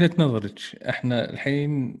 بوجهة نظرك احنا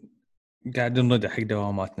الحين قاعد نرد حق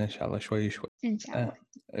دواماتنا إن شاء الله شوي شوي. إن شاء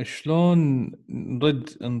الله. شلون نرد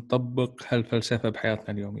نطبق هالفلسفة بحياتنا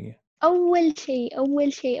اليومية؟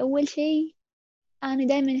 أول شيء أنا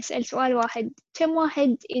دايما أسأل سؤال واحد: كم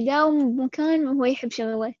واحد يداوم بمكان وهو يحب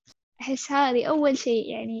شغله؟ أحس هذه أول شيء.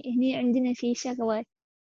 يعني هني عندنا في شغلة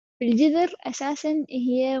بالجذر أساسا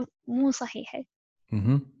هي مو صحيحة.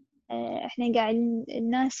 إحنا قاعد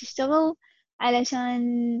الناس تشتغل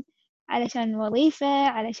علشان وظيفة،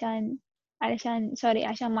 عشان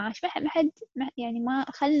معاش. ما حد يعني ما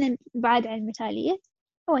خلنا بعاد عن المثالية.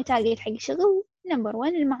 هو تارجت حق الشغل نمبر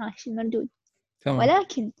 1 المعاش المردود. تمام.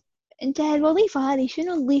 ولكن أنت هالوظيفة هذه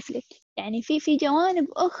شنو تضيف لك؟ يعني في جوانب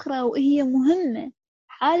أخرى وهي مهمة،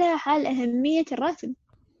 حال أهمية الراتب.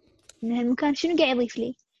 إن هالمكان شنو قاعد يضيف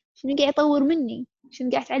لي؟ شنو قاعد يطور مني؟ شنو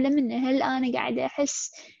قاعد أتعلم منه؟ هل أنا قاعدة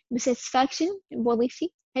أحس بساتسفاكشن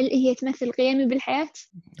بوظيفتي؟ هل هي تمثل قيمي بالحياة؟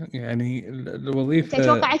 يعني الوظيفة،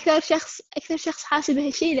 أتوقع أكثر شخص حاسب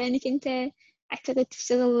هالشيء، لأنك أنت أعتقد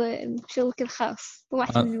تشتغل بشغلك الخاص،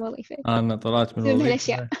 طلعت من الوظيفة أنا طلعت من بسبب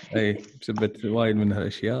هالأشياء. الوظيفة. أي بسبب وايد من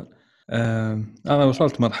هالأشياء. أنا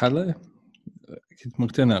وصلت مرحلة كنت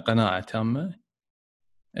مقتنع قناعة تامة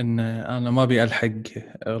ان انا ما ابي الحق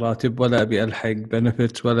راتب ولا ابي الحق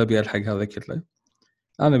بنفيت ولا ابي الحق هذا كله.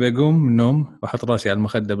 انا بقوم من النوم واحط راسي على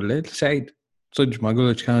المخدة بالليل سعيد. صدق ما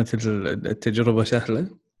اقول لك كانت التجربة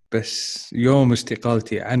سهلة، بس يوم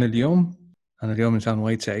استقالتي عن اليوم انا اليوم انسان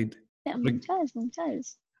وايد سعيد. لا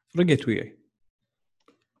ممتاز. رقت وياي.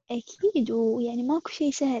 أكيد، ويعني ماكو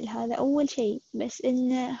شيء سهل، هذا أول شيء، بس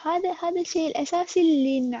إن هذا الشيء الأساسي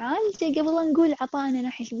اللي نعالجه قبل لا نقول عطائنا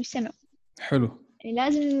ناحية المجتمع. حلو. يعني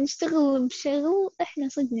لازم نشتغل بشغل إحنا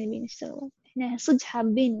صدق نبي نشتغل، إحنا صدق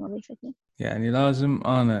حابين وظيفتنا. يعني لازم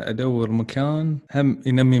انا ادور مكان هم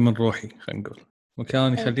ينمي من روحي، خلينا نقول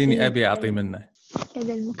مكان يخليني ابي اعطي منه.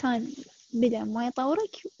 إذا المكان بدأ ما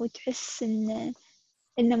يطورك وتحس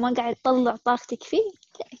إنه ما قاعد تطلع طاقتك فيه،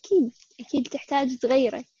 لا أكيد تحتاج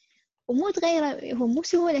تغيره. ومو تغيره، هو مو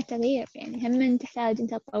سهولة تغيير، يعني هم تحتاج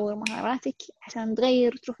أنت تطور مهاراتك عشان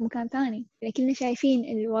تغير تروح مكان ثاني. لكننا شايفين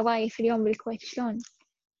الوظائف اليوم بالكويت شلون،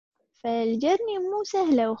 فالجرني مو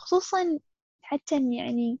سهلة. وخصوصا حتى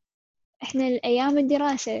يعني إحنا الأيام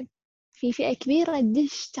الدراسة في فئة كبيرة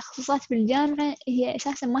تدش تخصصات بالجامعة هي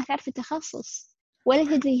أساسا ما تعرف التخصص، ولا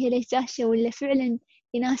تدري هي ليش داشة ولا فعلا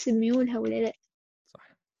يناسب ميولها ولا لا.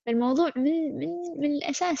 صح. فالموضوع من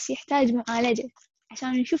الأساس يحتاج معالجة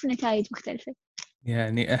عشان نشوف نتائج مختلفة.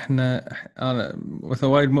 يعني انا مثلا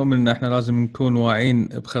وايد مؤمن ان احنا لازم نكون واعين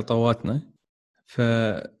بخطواتنا.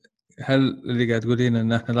 فهل اللي قاعد تقولين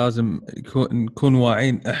ان احنا لازم نكون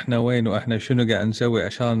واعين احنا وين واحنا شنو قاعد نسوي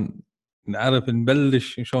عشان نعرف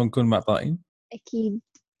نبلش شلون نكون معطائين؟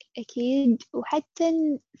 أكيد. وحتى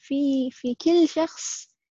في كل شخص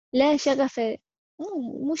له شغفه،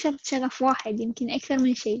 مو شرط شغف واحد، يمكن أكثر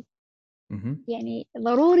من شيء. يعني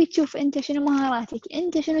ضروري تشوف أنت شنو مهاراتك،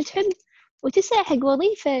 أنت شنو تحب، وتسعى حق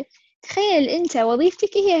وظيفة. تخيل أنت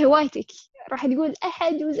وظيفتك هي هوايتك، راح تقول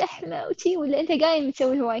أحد وزحمة وشي، ولا أنت قايم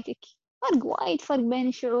تسوي هوايتك؟ فرق بين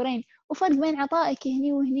الشعورين، وفرق بين عطائك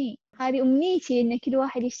هني وهني. هذه أمنيتي إن كل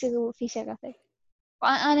واحد يشتغل في شغفه.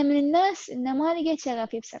 وأنا من الناس إن ما لقيت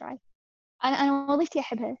شغفي بسرعة. أنا وظيفتي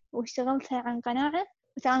أحبها واشتغلتها عن قناعة،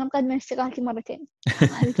 وترى أنا مقدمة استقالتي مرتين.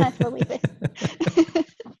 هذه كانت وظيفة.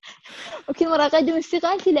 وكل مرة أقدم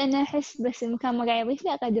استقالتي لأن أحس بس المكان ما قاعد يضيف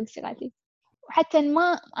لي أقدم استقالتي. وحتى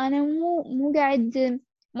ما أنا مو قاعد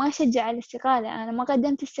ما أشجع على الاستقالة، أنا ما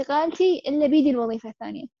قدمت استقالتي إلا بيدي الوظيفة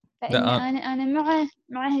الثانية، فإني لا أنا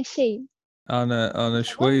مع هالشيء. انا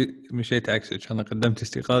شوي مشيت عكسك. انا قدمت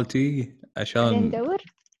استقالتي بعدين عشان ندور.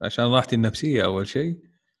 راحتي النفسية اول شيء،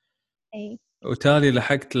 أي وتالي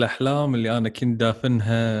لحقت الاحلام اللي انا كنت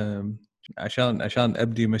دافنها عشان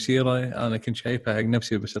ابدي مسيرة انا كنت شايفها حق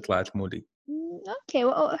نفسي بس طلعت مولي.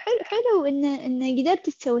 أوكي. حلو إن قدرت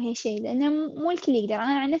تسوي هالشيء، لأنه مو الكل يقدر.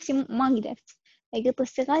 أنا عن نفسي ما قدرت أقط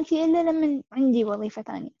استقالتي إلا لما عندي وظيفة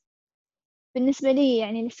ثانية. بالنسبة لي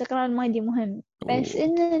يعني الاستقرار المادي مهم، بس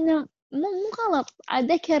إنه مو غلط.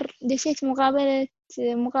 أتذكر دشيت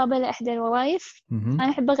مقابلة إحدى الوظائف. أنا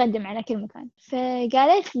أحب أقدم على كل مكان،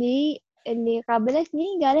 فقالت لي اللي قابلتني،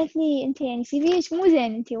 قالت لي أنت يعني CVك مو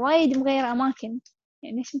زين، أنت وايد مغيرة أماكن،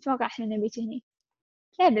 يعني ليش متوقع إحنا نبيك هني؟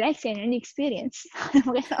 لا بالعكس، يعني عندي experience. أنا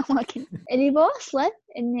مغيرة أماكن. اللي بوصله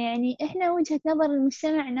إنه يعني إحنا وجهة نظر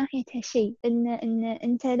المجتمع ناحية هالشيء، إن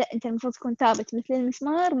أنت لا، أنت المفروض تكون ثابت مثل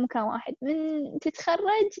المسمار مكان واحد من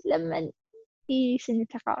تتخرج لما في سن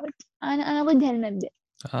التقاعد. أنا ضد هالمبدأ.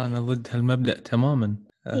 انا ضد هالمبدأ تماما.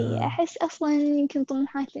 إي أحس أصلا يمكن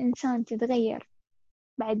طموحات الإنسان تتغير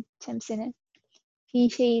بعد كم سنة، في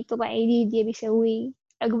شيء طلع جديد يبي يسويه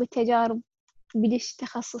عقب التجارب، بدش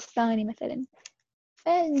تخصص ثاني مثلا.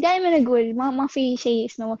 فدائما أقول ما في شيء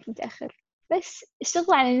اسمه وقت متأخر، بس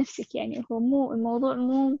اشتغل على نفسك. يعني هو مو الموضوع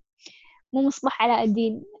مو مصباح علاء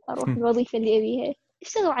الدين أروح الوظيفة اللي أبيها.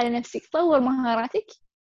 اشتغل على نفسك، طور مهاراتك،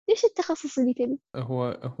 ليش التخصص اللي تبي.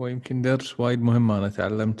 هو يمكن درس وايد مهم انا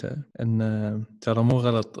تعلمته، ان ترى مو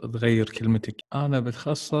غلط تغير كلمتك. انا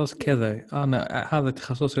بتخصص كذا، انا هذا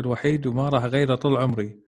تخصصي الوحيد وما راح اغيره طول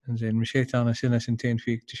عمري. زين مشيت انا سنة سنتين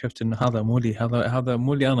فيه، اكتشفت ان هذا مو لي، هذا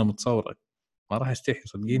مو اللي انا متصوره. ما راح استحي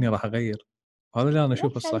صدقيني، راح اغير. هذا اللي انا اشوفه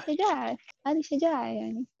بالعكس، هذه الصح. شجاعة، هذه شجاعة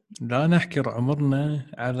يعني. لا نحكر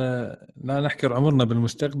عمرنا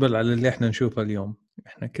بالمستقبل على اللي احنا نشوفه اليوم.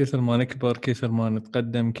 احنا كثر ما نكبر، كثر ما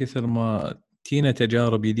نتقدم، كثر ما تينا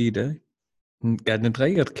تجارب جديدة، قاعد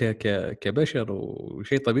نتغير كبشر،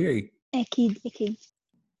 وشيء طبيعي. أكيد.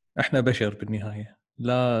 احنا بشر بالنهاية.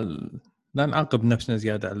 لا نعاقب نفسنا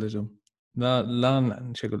زيادة عن اللزوم.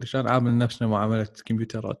 شو اقول لك، لا نعامل نفسنا معاملة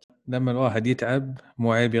كمبيوترات. لما الواحد يتعب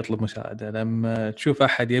مو عيب يطلب مساعدة. لما تشوف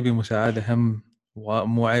احد يبي مساعدة هم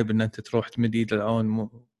مو عيب ان انت تروح تمد ايد العون.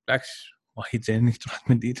 بالعكس وايد زين انك تروح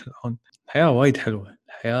تمد ايدك العون. الحياة وايد حلوة،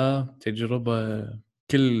 الحياة تجربة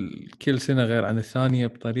كل سنة غير عن الثانية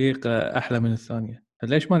بطريقة أحلى من الثانية.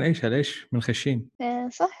 ليش ما نعيشها؟ ليش منخشين؟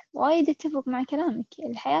 صح، وايد أتفق مع كلامك.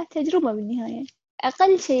 الحياة تجربة بالنهاية.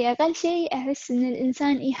 أقل شيء أحس إن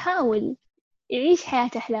الإنسان يحاول يعيش حياة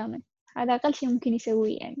أحلامه. هذا أقل شيء ممكن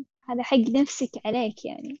يسويه يعني. هذا حق نفسك عليك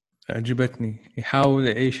يعني. عجبتني، يحاول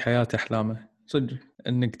يعيش حياة أحلامه. صدق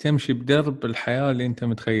انك تمشي بدرب الحياة اللي انت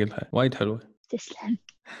متخيلها وايد حلوة. تسلم.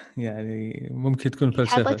 يعني ممكن تكون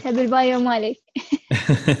فلسفة. حاطتها بالبايو مالك.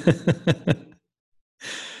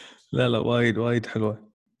 لا وايد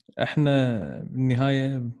حلوة. احنا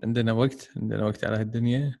بالنهاية عندنا وقت على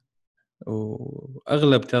هالدنيا،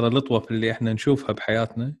 واغلب ترى الاطوف اللي احنا نشوفها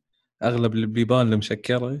بحياتنا، اغلب البيبان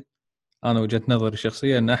المسكرة، انا وجهة نظري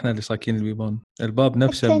الشخصية ان احنا اللي صاكين البيبان، الباب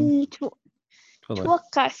نفسه حتى تفضل.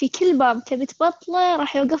 توقع في كل باب تبي تبطله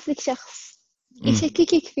راح يوقف لك شخص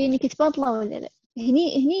يشككك في انك تبطله ولا لا.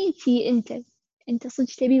 هني في انت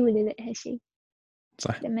صدق تبي ولا لا هالشيء.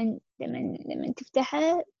 صح. لما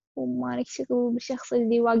تفتحه وما لك شغل بالشخص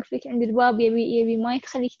اللي واقف لك عند الباب يبي ما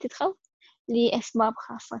يخليك تدخل لأسباب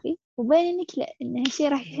خاصة فيه، وبين انك لا، ان هالشيء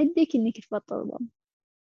راح يهدك انك تبطل الباب.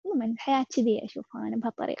 عموما الحياة كذي اشوفها انا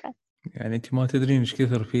بهالطريقة. يعني انت ما تدرين ايش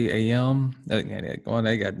كثر في ايام، يعني وانا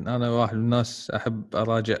اقعد، انا واحد من الناس احب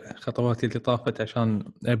اراجع خطواتي اللي طافت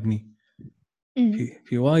عشان ابني. أمم.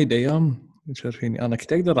 في وايد ايام يصير فيني انا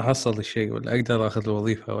كنت اقدر احصل الشيء، ولا اقدر اخذ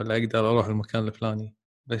الوظيفه، ولا اقدر اروح المكان الفلاني،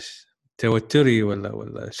 بس توتري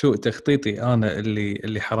ولا سوء تخطيطي انا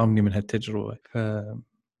اللي حرمني من هالتجربه.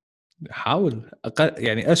 فحاول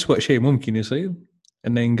يعني اسوأ شيء ممكن يصير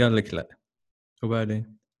انه ينقال لك لا،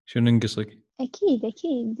 وبعدين شنو ننقصك؟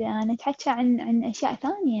 أكيد أنا أتحكى عن أشياء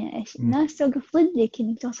ثانية. مم. ناس توقف ضدك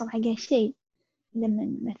إنك توصل حق هالشيء.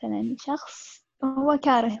 لما مثلا شخص هو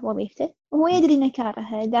كاره وظيفته وهو يدري إنه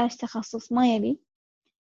كارهه، داش تخصص ما يبي،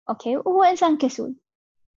 أوكي، وهو إنسان كسول،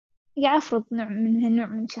 قاعد أفرض نوع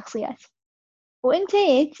من الشخصيات،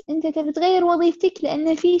 أنت تبي تغير وظيفتك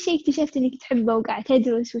لأن في شيء اكتشفت إنك تحبه وقاعد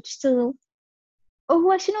تدرس وتشتغل.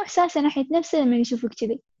 وهو شنو إحساسه ناحية نفسه لما يشوفك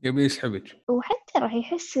كذي؟ يبي يسحبك. وحتى راح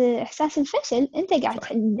يحس إحساس الفشل. أنت قاعد صح.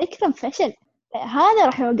 تذكره بفشل، هذا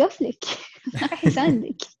راح يوقف لك. ما راح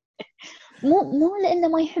يساندك. مو لأنه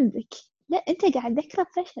ما يحبك، لا، أنت قاعد تذكره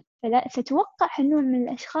بفشل. فتوقع هالنوع من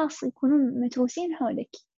الأشخاص يكونون متروسين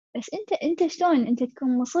حولك. بس أنت شلون أنت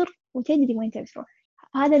تكون مصر وتدري وين تبي تروح.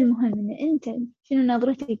 هذا المهم، إن أنت شنو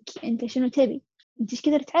نظرتك، أنت شنو تبي، أنت ايش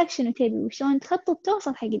كثر تعرف شنو تبي وشلون تخطط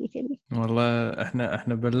توصل حق اللي تبي. والله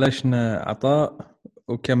احنا بلشنا عطاء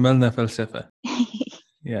وكملنا فلسفه.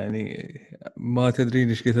 يعني ما تدرين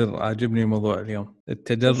ايش كثر عاجبني موضوع اليوم،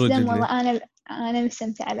 التدرج تسلم اللي والله. أنا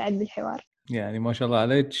مستمتعة بعد بالحوار. يعني ما شاء الله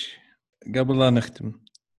عليك. قبل لا نختم،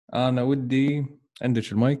 انا ودي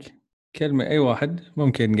عندك المايك، كلمة اي واحد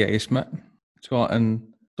ممكن قاعد يسمع، سواء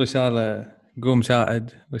رسالة قوم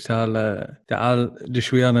ساعد، رسالة تعال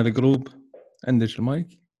دش ويانا الجروب، عندك المايك،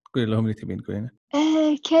 قولي لهم اللي تبين تقولينه.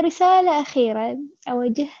 كرسالة أخيرة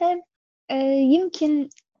أوجهها، يمكن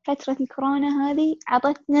فترة الكورونا هذه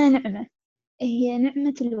عطتنا نعمة، هي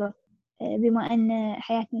نعمة الوقت. بما أن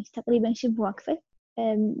حياتنا تقريبا شبه واقفة،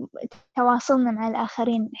 تواصلنا مع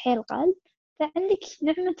الآخرين حيل قل، فعندك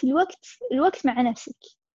نعمة الوقت مع نفسك.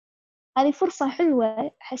 هذه فرصة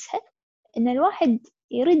حلوة أحسها، إن الواحد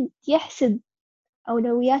يرد يحسب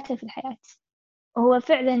أولوياته في الحياة. وهو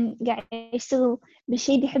فعلا قاعد يشتغل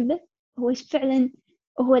بالشيء اللي يحبه. هو فعلا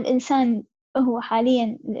هو الإنسان، هو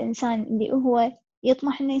حاليا الإنسان اللي هو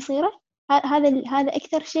يطمح إنه يصيره. هذا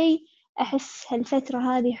أكثر شيء أحس هالفترة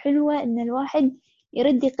هذه حلوة، إن الواحد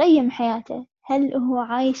يرد يقيم حياته. هل هو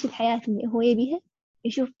عايش الحياة اللي هو يبيها؟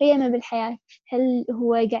 يشوف قيمه بالحياة. هل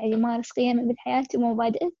هو قاعد يمارس قيمه بالحياة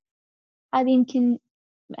ومبادئه؟ هذه يمكن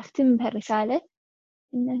أختم بهالرسالة،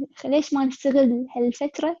 إن ليش ما نستغل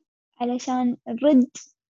هالفترة علشان نرد.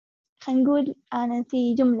 خلينا نقول أنا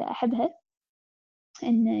في جملة أحبها،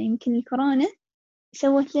 إن يمكن الكورونا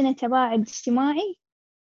سوت لنا تباعد اجتماعي،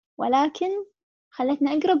 ولكن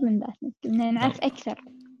خلتنا أقرب من ذاتنا، كنا نعرف أكثر.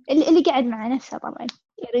 اللي قاعد مع نفسه طبعا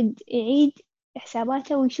يرد يعيد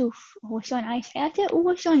حساباته ويشوف هو شلون عايش حياته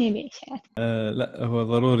وهو شلون يبي يعيش حياته. لا هو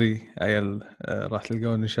ضروري عيال، راح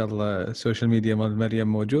تلقون ان شاء الله السوشيال ميديا مال مريم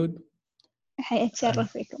موجود. حي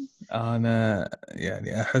أتشرف فيكم. انا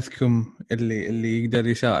يعني احثكم اللي يقدر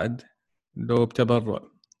يساعد، لو بتبرع،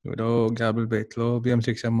 ولو قابل بيت، لو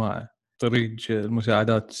بيمسك سماعة، طريق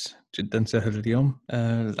المساعدات جدا سهل اليوم.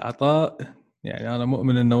 العطاء يعني انا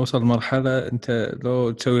مؤمن انه وصل مرحلة انت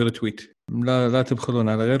لو تسوي رتويت، لا تبخلون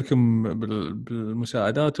على غيركم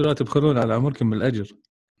بالمساعدات، ولا تبخلون على عمركم بالاجر.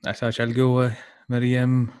 عساك على القوة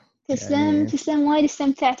مريم. تسلم تسلم، وايد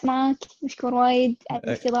استمتعت معك، مشكور وايد على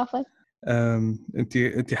الاستضافة.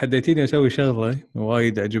 انت حديتيني اسوي شغله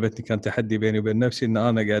وايد عجبتني، كان تحدي بيني وبين نفسي ان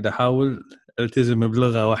انا قاعد احاول التزم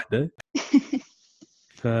بلغه واحده.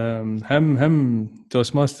 فهم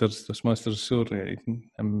توست ماسترز السور،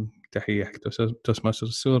 يعني هم تحيه حق توست ماسترز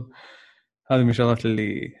السور. هذه من الشغلات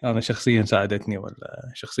اللي انا شخصيا ساعدتني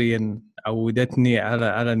ولا شخصيا عودتني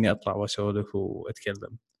على اني اطلع واسولف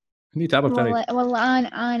واتكلم. اني تعرفت عليك. والله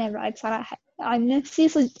أنا بعد صراحة عن نفسي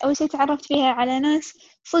صدق أول شيء تعرفت فيها على ناس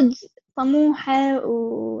صدق طموحة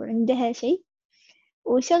وعندها شيء،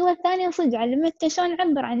 والشغلة الثانية صدق علمتنا شلون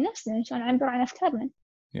نعبر عن نفسنا، شلون نعبر عن أفكارنا.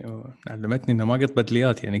 علمتني انه ما قط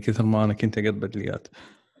بدليات، يعني كثر ما انا كنت اقط بدليات.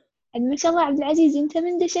 ما شاء الله عبد العزيز، انت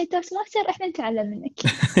من دشيت توست ماستر احنا نتعلم منك،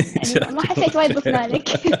 يعني ما حسيت وايد ضفنا لك.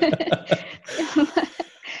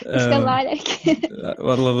 ما شاء الله عليك.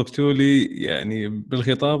 والله ضفتوا لي يعني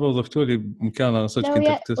بالخطابه، وضفتوا لي بمكان انا صدق كنت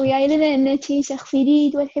اختصر. وياي لنا انك شخص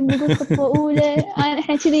جديد والحين بنقول خطوه اولى.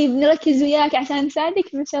 احنا كذي بنركز وياك عشان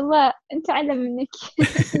نساعدك. ما شاء الله نتعلم منك.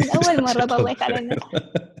 من اول مره ضليت علينا.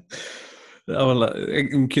 لا والله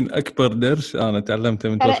يمكن اكبر درس انا تعلمته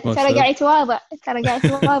من توست ترى ماستر. قاعد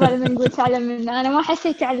تواضع لما نقول تعلم منا. انا ما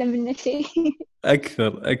حسيت تعلم منا شيء.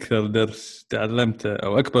 اكثر درس تعلمته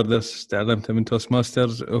او اكبر درس تعلمته من توست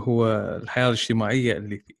ماسترز هو الحياه الاجتماعيه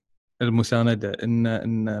اللي فيه، المسانده.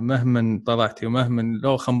 ان مهما طلعتي ومهما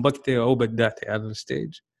لو خنبقتي او بدعتي على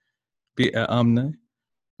الستيج، بيئه امنه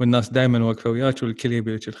والناس دائما واقفه وياك والكل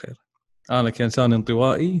يبي لك الخير. انا كانسان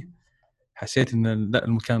انطوائي حسيت ان لا،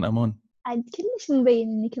 المكان امان. عاد كلش مبين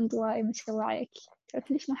انك انطوائي، ما شاء الله عليك.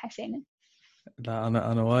 كلش ما حسينا. لا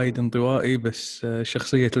انا وايد انطوائي، بس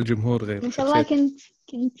شخصيه الجمهور غير. ما شاء الله شخصيه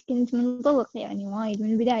كنت منطلق يعني وايد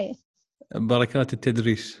من البداية. بركات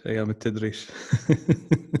التدريس، ايام التدريس.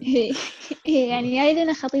 يعني جاي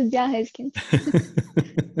لنا خطيب جاهز كنت.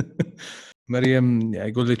 مريم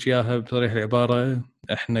اقول لك اياها بصريح العباره،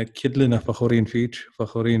 احنا كلنا فخورين فيك،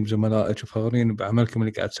 فخورين بزملائك، وفخورين بعملكم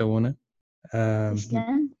اللي قاعد تسوونه.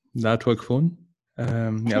 تسلم. لا توقفون.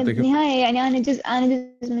 احنا يعطيكم بالنهاية يعني أنا جزء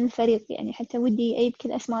من الفريق، يعني حتى ودي أجيب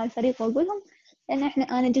كل أسماء الفريق وأقولهم، لأن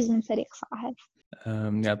أنا جزء من الفريق صراحة.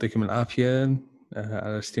 يعطيكم العافيه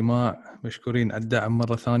على الاستماع، مشكورين على الدعم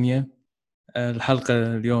مره ثانيه.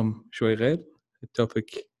 الحلقه اليوم شوي غير،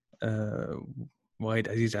 التوبيك وايد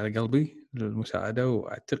عزيز على قلبي للمساعده،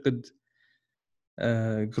 واعتقد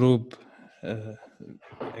جروب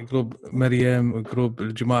جروب مريم وجروب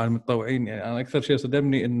الجماعه المتطوعين. يعني انا اكثر شيء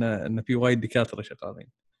صدمني ان في وايد دكاتره شغالين.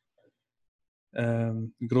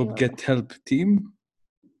 جروب جيت هيلب تيم.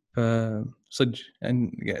 فصدق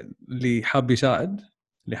يعني اللي حاب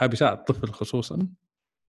يساعد طفل خصوصا،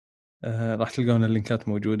 راح تلقون اللينكات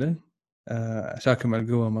موجوده. عساكم على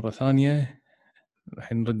القوه مره ثانيه.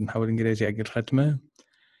 الحين نرد نحاول انجليزي حق الختمه.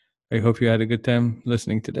 I hope you had a good time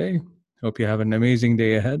listening today. Hope you have an amazing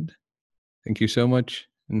day ahead. Thank you so much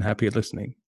and happy listening.